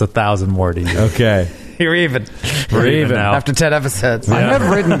you. That's 1,000 more to you. Okay. you're even. We're even now. After 10 episodes. I have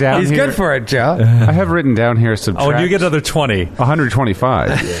written down He's here. good for it, Joe. I have written down here subtract. Oh, and you get another 20.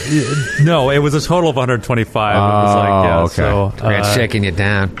 125. No, it was a total of 125. It was like, yeah, okay. so, Grant's shaking you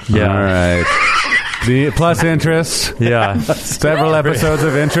down. yeah. All right. The plus interest. Yeah. Several episodes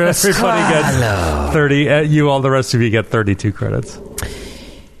of interest. Everybody gets 30. You all, the rest of you get 32 credits.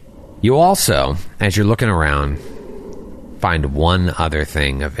 You also, as you're looking around, find one other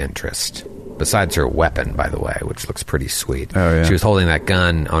thing of interest. Besides her weapon, by the way, which looks pretty sweet. Oh, yeah. She was holding that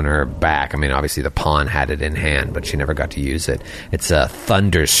gun on her back. I mean, obviously the pawn had it in hand, but she never got to use it. It's a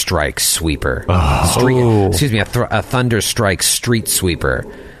Thunderstrike sweeper. A Thunderstrike street sweeper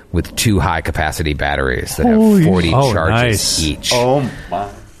with 2 high-capacity batteries that have 40 charges nice. each. Oh,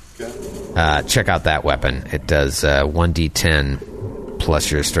 my. Check out that weapon. It does 1d10 plus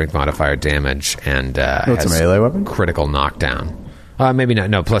your strength modifier damage, and It's a has melee weapon? critical knockdown. Maybe not.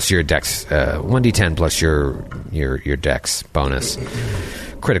 No, plus your dex. 1d10 plus your dex bonus.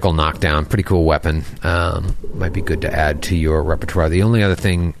 Critical knockdown. Pretty cool weapon. Might be good to add to your repertoire. The only other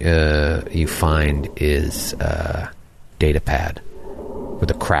thing you find is data pad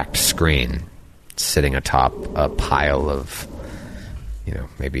with a cracked screen sitting atop a pile of,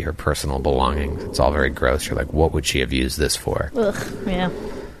 maybe her personal belongings. It's all very gross. You're like, what would she have used this for? Ugh, yeah.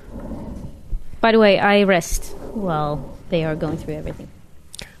 By the way, I rest while they are going through everything.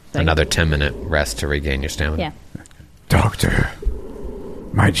 Another 10-minute rest to regain your stamina. Yeah. Doctor,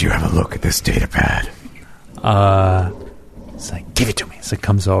 might you have a look at this data pad? It's like, give it to me. So it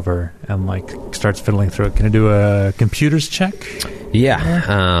comes over and starts fiddling through it. Can I do a computer's check?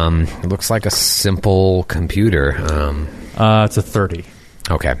 Yeah. It looks like a simple computer. It's a 30.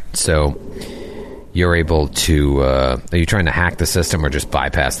 Okay. So you're able to... are you trying to hack the system or just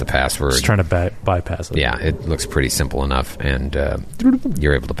bypass the password? Just trying to bypass it. Yeah, it looks pretty simple enough, and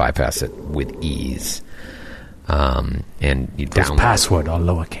you're able to bypass it with ease. And you download... Password all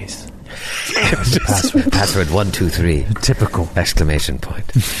lowercase. Password 123. Typical. Exclamation point.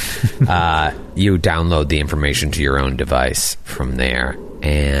 You download the information to your own device from there,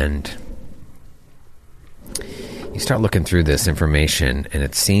 and you start looking through this information, and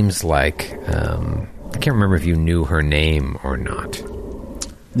it seems like I can't remember if you knew her name or not.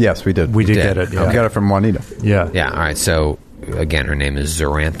 Yes, we did. We did did. get it. We Yeah. got it from Juanita. Yeah. Yeah, all right. So again, her name is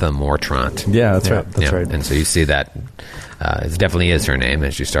Zarantha Mortrant. Yeah, that's right. That's right. And so you see that it definitely is her name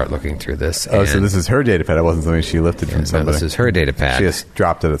as you start looking through this. Oh, so this is her data pad. It wasn't something she lifted from somebody. No, this is her data pad. She just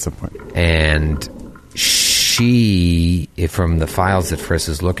dropped it at some point. And she, from the files that Friss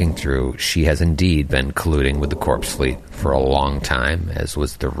is looking through, she has indeed been colluding with the Corpse Fleet for a long time, as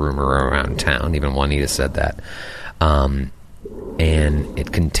was the rumor around town. Even Juanita said that. And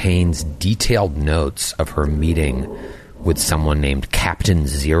it contains detailed notes of her meeting with someone named Captain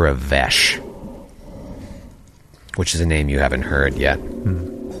Zira Vesh, which is a name you haven't heard yet.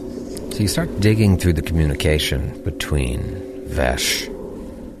 So you start digging through the communication between Vesh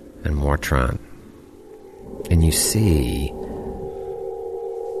and Mortrant, and you see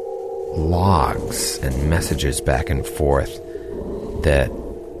logs and messages back and forth that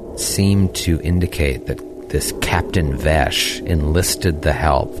seem to indicate that this Captain Vesh enlisted the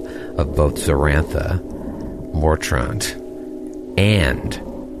help of both Zarantha Mortrant and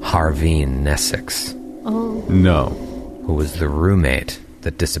Harveen Nesix. Oh. No. Who was the roommate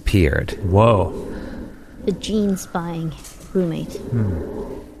that disappeared. Whoa. The gene spying roommate.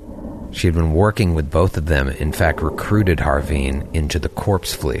 She had been working with both of them, in fact recruited Harveen into the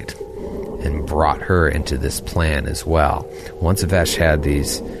Corpse Fleet and brought her into this plan as well. Once Vesh had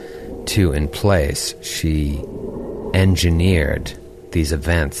these two in place, she engineered these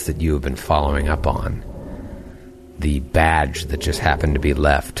events that you have been following up on. The badge that just happened to be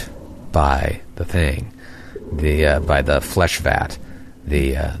left by the thing, by the flesh vat,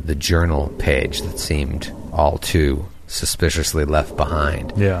 the journal page that seemed all too suspiciously left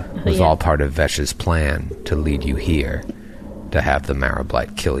behind, was all part of Vesh's plan to lead you here, to have the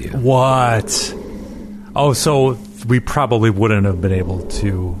Marrow-blight kill you. What? Oh, so we probably wouldn't have been able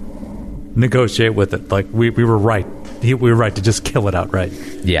to negotiate with it. Like, we were right. We were right to just kill it outright.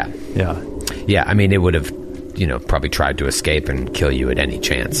 Yeah. Yeah. Yeah, I mean, it would have, probably tried to escape and kill you at any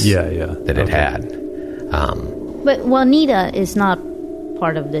chance that it had. But Juanita is not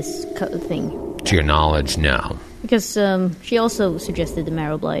part of this thing. To your knowledge, no. Because she also suggested the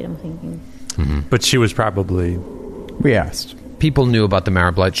Marrow-blight, I'm thinking. Mm-hmm. But she was probably... We asked. People knew about the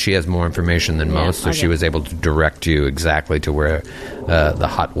Marrow-blight. She has more information than most, so she was able to direct you exactly to where the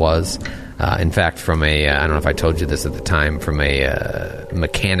hut was. In fact, from I don't know if I told you this at the time, from a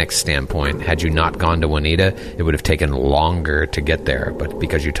mechanics standpoint, had you not gone to Juanita, it would have taken longer to get there. But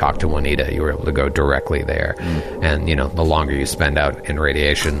because you talked to Juanita, you were able to go directly there. And, the longer you spend out in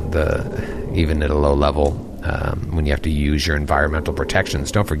radiation, even at a low level, when you have to use your environmental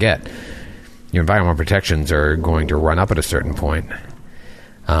protections, don't forget, your environmental protections are going to run up at a certain point.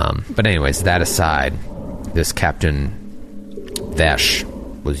 But anyways, that aside, this Captain Vesh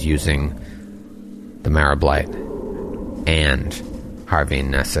was using the Marrow-blight and Harveen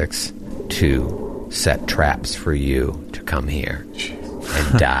Nesix to set traps for you to come here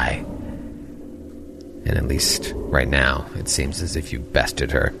and die. And at least right now, it seems as if you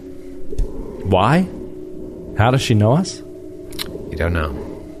bested her. Why? How does she know us? You don't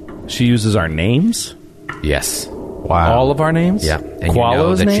know. She uses our names? Yes. Wow. All of our names? Yeah. And Qualo's you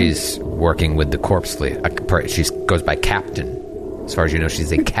know that name? she's working with the Corpse Fleet. She goes by Captain. As far as you know,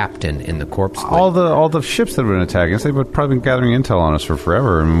 she's a captain in the Corpse Fleet. All the ships that have been attacking us, they've probably been gathering intel on us for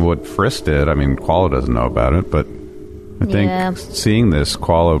forever. And what Friss did, I mean, Qualo doesn't know about it, but I think seeing this,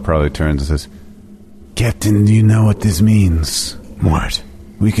 Qualo probably turns and says, Captain, do you know what this means? What?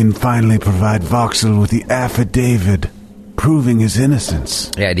 We can finally provide Voxel with the affidavit proving his innocence.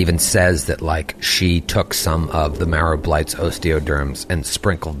 Yeah, it even says that, she took some of the Marrow-blight's osteoderms and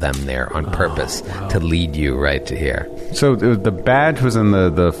sprinkled them there on purpose to lead you right to here. So the badge was in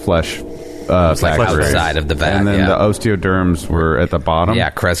the flesh factory. Outside of the bag, and then the osteoderms were at the bottom?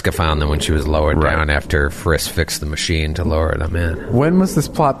 Yeah, Kreska found them when she was lowered down after Friss fixed the machine to lower them in. When was this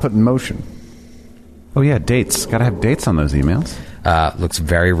plot put in motion? Oh, yeah, dates. Gotta have dates on those emails. Looks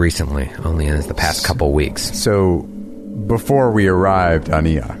very recently, only in the past couple weeks. So, before we arrived on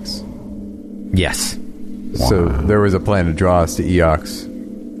Eox? Yes. Wow. So, there was a plan to draw us to Eox,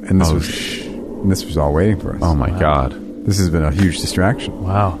 and this was all waiting for us. Oh, my God. This has been a huge distraction.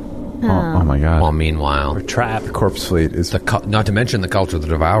 Wow. Oh, my God. Well, meanwhile, we're trapped. The Corpse Fleet is... not to mention the Cult of the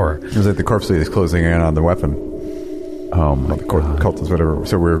Devourer. It was like the Corpse Fleet is closing in on the weapon. Oh, my God. Cult is whatever.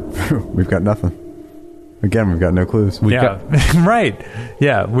 So, we've got nothing. Again, we've got no clues. Right.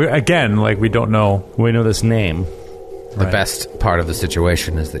 Yeah. We don't know. We know this name. The best part of the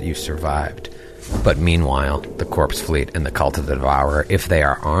situation is that you survived. But meanwhile, the Corpse Fleet and the Cult of the Devourer, if they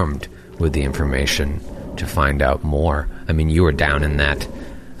are armed with the information to find out more. I mean, you were down in that,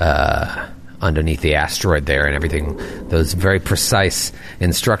 underneath the asteroid there and everything. Those very precise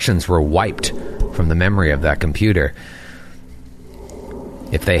instructions were wiped from the memory of that computer.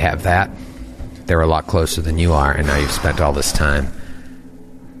 If they have that, they're a lot closer than you are, and now you've spent all this time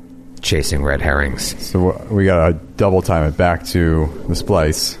chasing red herrings. So we gotta double time it back to the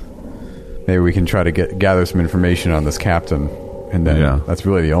splice. Maybe we can try to gather some information on this captain, and then that's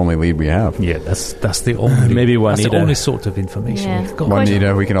really the only lead we have. Yeah, that's the only. Maybe Juanita. That's the only sort of information we've got.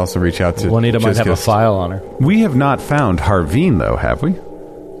 Juanita, we can also reach out to. Juanita might have a file on her. We have not found Harveen, though, have we?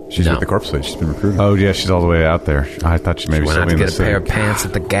 She's with the corpse fleet. She's been recruited. Oh, yeah, she's all the way out there. I thought she maybe went still out to in the get a city. pair of pants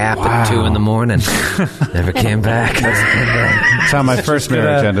at the Gap at 2 in the morning. Never came back. That's how my first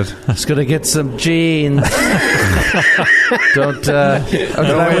marriage ended. I was gonna get some jeans. Don't. Did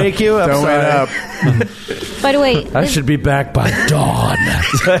I wake you? I'm Don't sorry. wait up. By the way, I should be back by dawn.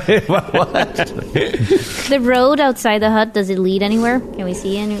 the road outside the hut, does it lead anywhere? Can we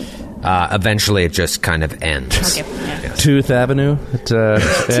see any? Eventually, it just kind of ends. Okay. Yeah. Tooth Avenue. It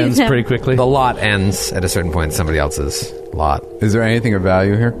ends pretty quickly. The lot ends at a certain point in somebody else's lot. Is there anything of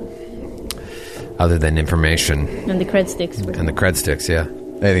value here? Other than information. And the cred sticks. And the cred sticks, yeah.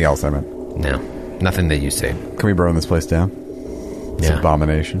 Anything else, I meant? No. Nothing that you see. Can we burn this place down? It's an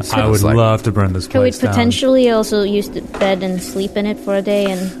abomination. I would love to burn this Can we place down. potentially also use the bed and sleep in it for a day?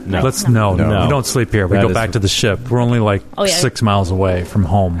 And No. No. We don't sleep here. We That go is- back to the ship. We're only like 6 miles away from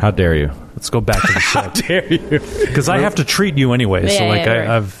home. How dare you? Let's go back to the ship. How dare you? Because I have to treat you anyway. So like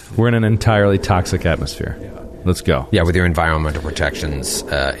I've We're in an entirely toxic atmosphere. Let's go. Yeah, with your environmental protections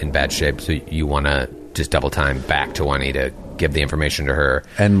in bad shape, so you want to just double time back to Juanita, give the information to her.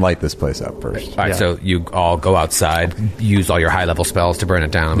 And light this place up first. All right, so you all go outside, use all your high-level spells to burn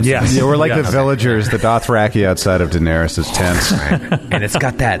it down. Yeah, we're like the villagers, the Dothraki outside of Daenerys' tent. Right. And it's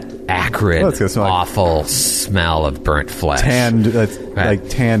got that acrid, awful smell of burnt flesh. Like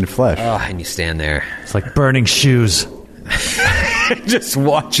tanned flesh. Oh, and you stand there. It's like burning shoes. Just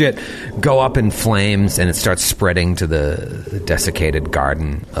watch it go up in flames, and it starts spreading to the desiccated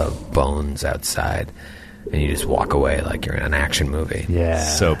garden of bones outside. And you just walk away like you're in an action movie. Yeah.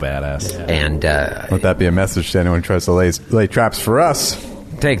 So badass. Yeah. And let that be a message to anyone who tries to lay traps for us.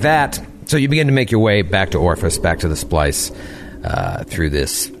 Take that. So you begin to make your way back to Orphis, back to the Splice, through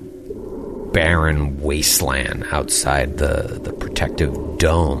this barren wasteland outside the protective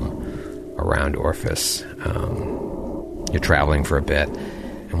dome around Orphis. You're traveling for a bit,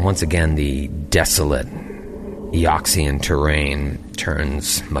 and once again the desolate Eoxian terrain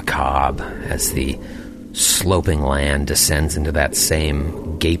turns macabre as the sloping land descends into that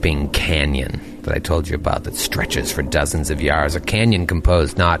same gaping canyon that I told you about that stretches for dozens of yards. A canyon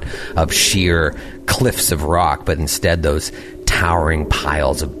composed not of sheer cliffs of rock, but instead those towering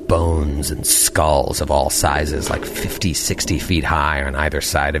piles of bones and skulls of all sizes, like 50, 60 feet high on either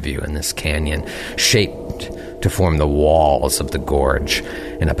side of you in this canyon, shaped to form the walls of the gorge.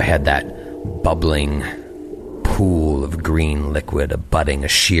 And up ahead, that bubbling pool of green liquid abutting a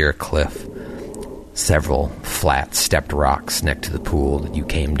sheer cliff. Several flat stepped rocks next to the pool that you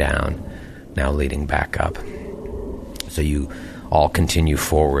came down, now leading back up. So you all continue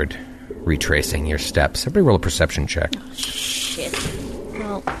forward, retracing your steps. Everybody roll a perception check. Shit.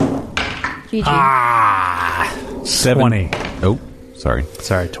 Well, GG. 20. Oh, sorry.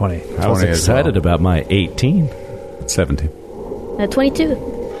 20. I was excited about my 18. 17. 22.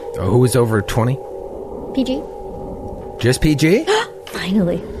 Who was over 20? PG. Just PG?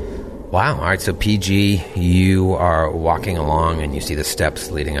 Finally. Wow. All right, so PG, you are walking along and you see the steps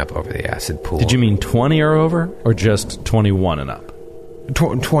leading up over the acid pool. Did you mean 20 or over, or just 21 and up?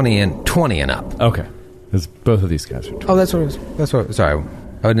 20 and up. Okay. Because both of these guys are 20. Oh, that's what it was. Sorry.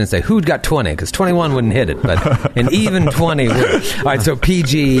 I didn't say who'd got 20, because 21 wouldn't hit it, but an even 20 would. All right, so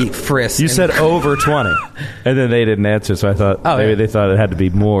PG, Frisk. You said over 20, and then they didn't answer, so I thought they thought it had to be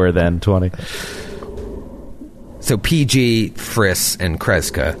more than 20. So PG, Frisk, and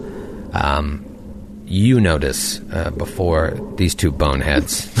Kreska, you notice before these two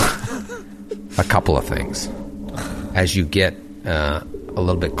boneheads a couple of things. As you get a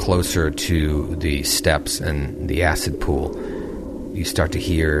little bit closer to the steps and the acid pool, you start to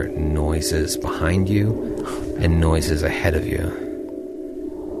hear noises behind you and noises ahead of you.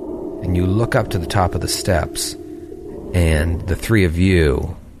 And you look up to the top of the steps, and the three of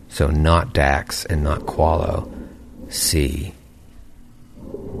you, so not Dax and not Qualo, see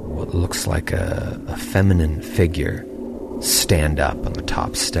what looks like a feminine figure stand up on the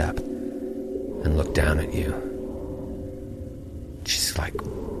top step and look down at you. She's like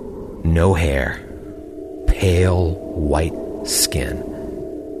no hair, pale white skin,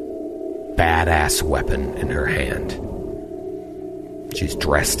 badass weapon in her hand. She's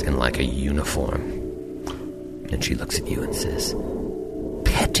dressed in like a uniform, and she looks at you and says,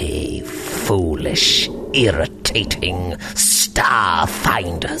 Petty, foolish irritating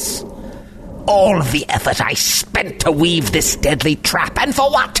Starfinders. All of the effort I spent to weave this deadly trap, and for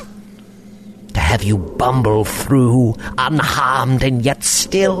what? To have you bumble through unharmed and yet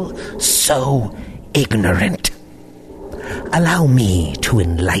still so ignorant. Allow me to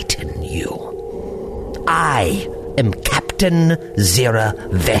enlighten you. I am Captain Zira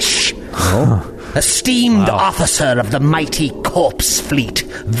Vesh, esteemed officer of the mighty Corpse Fleet,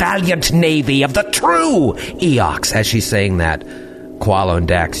 valiant navy of the true Eox. As she's saying that, Qualo and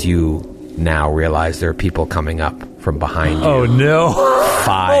Dax, you now realize there are people coming up from behind you. Oh, no.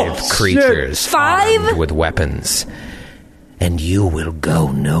 5 creatures. 5? armed with weapons. And you will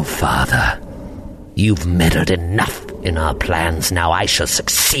go no farther. You've meddled enough in our plans. Now I shall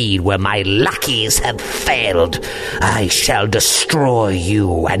succeed where my lackeys have failed. I shall destroy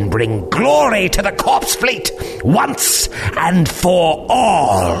you and bring glory to the Corpse Fleet once and for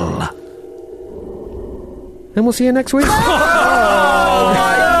all. And we'll see you next week.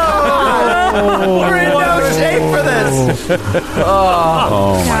 We're in no shape for this.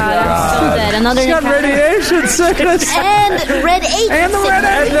 God, I'm so dead. Another Got radiation sickness. and red ache. And the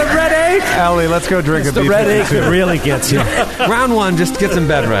red ache. Allie, let's go drink a The beef. red ache that really gets you. Round 1, just get some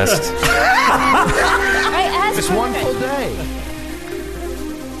bed rest. I asked Just for one it. full day.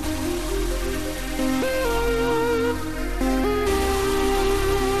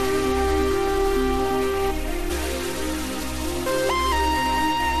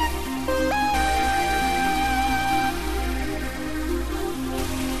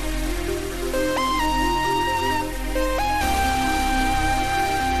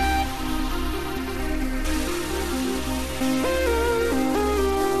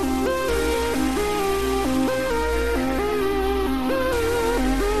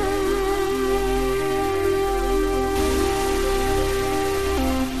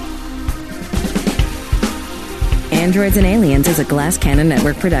 Androids and Aliens is a Glass Cannon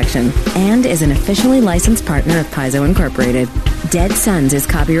Network production and is an officially licensed partner of Paizo Incorporated. Dead Suns is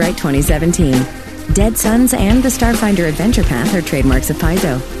copyright 2017. Dead Suns and the Starfinder Adventure Path are trademarks of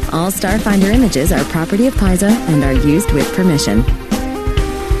Paizo. All Starfinder images are property of Paizo and are used with permission.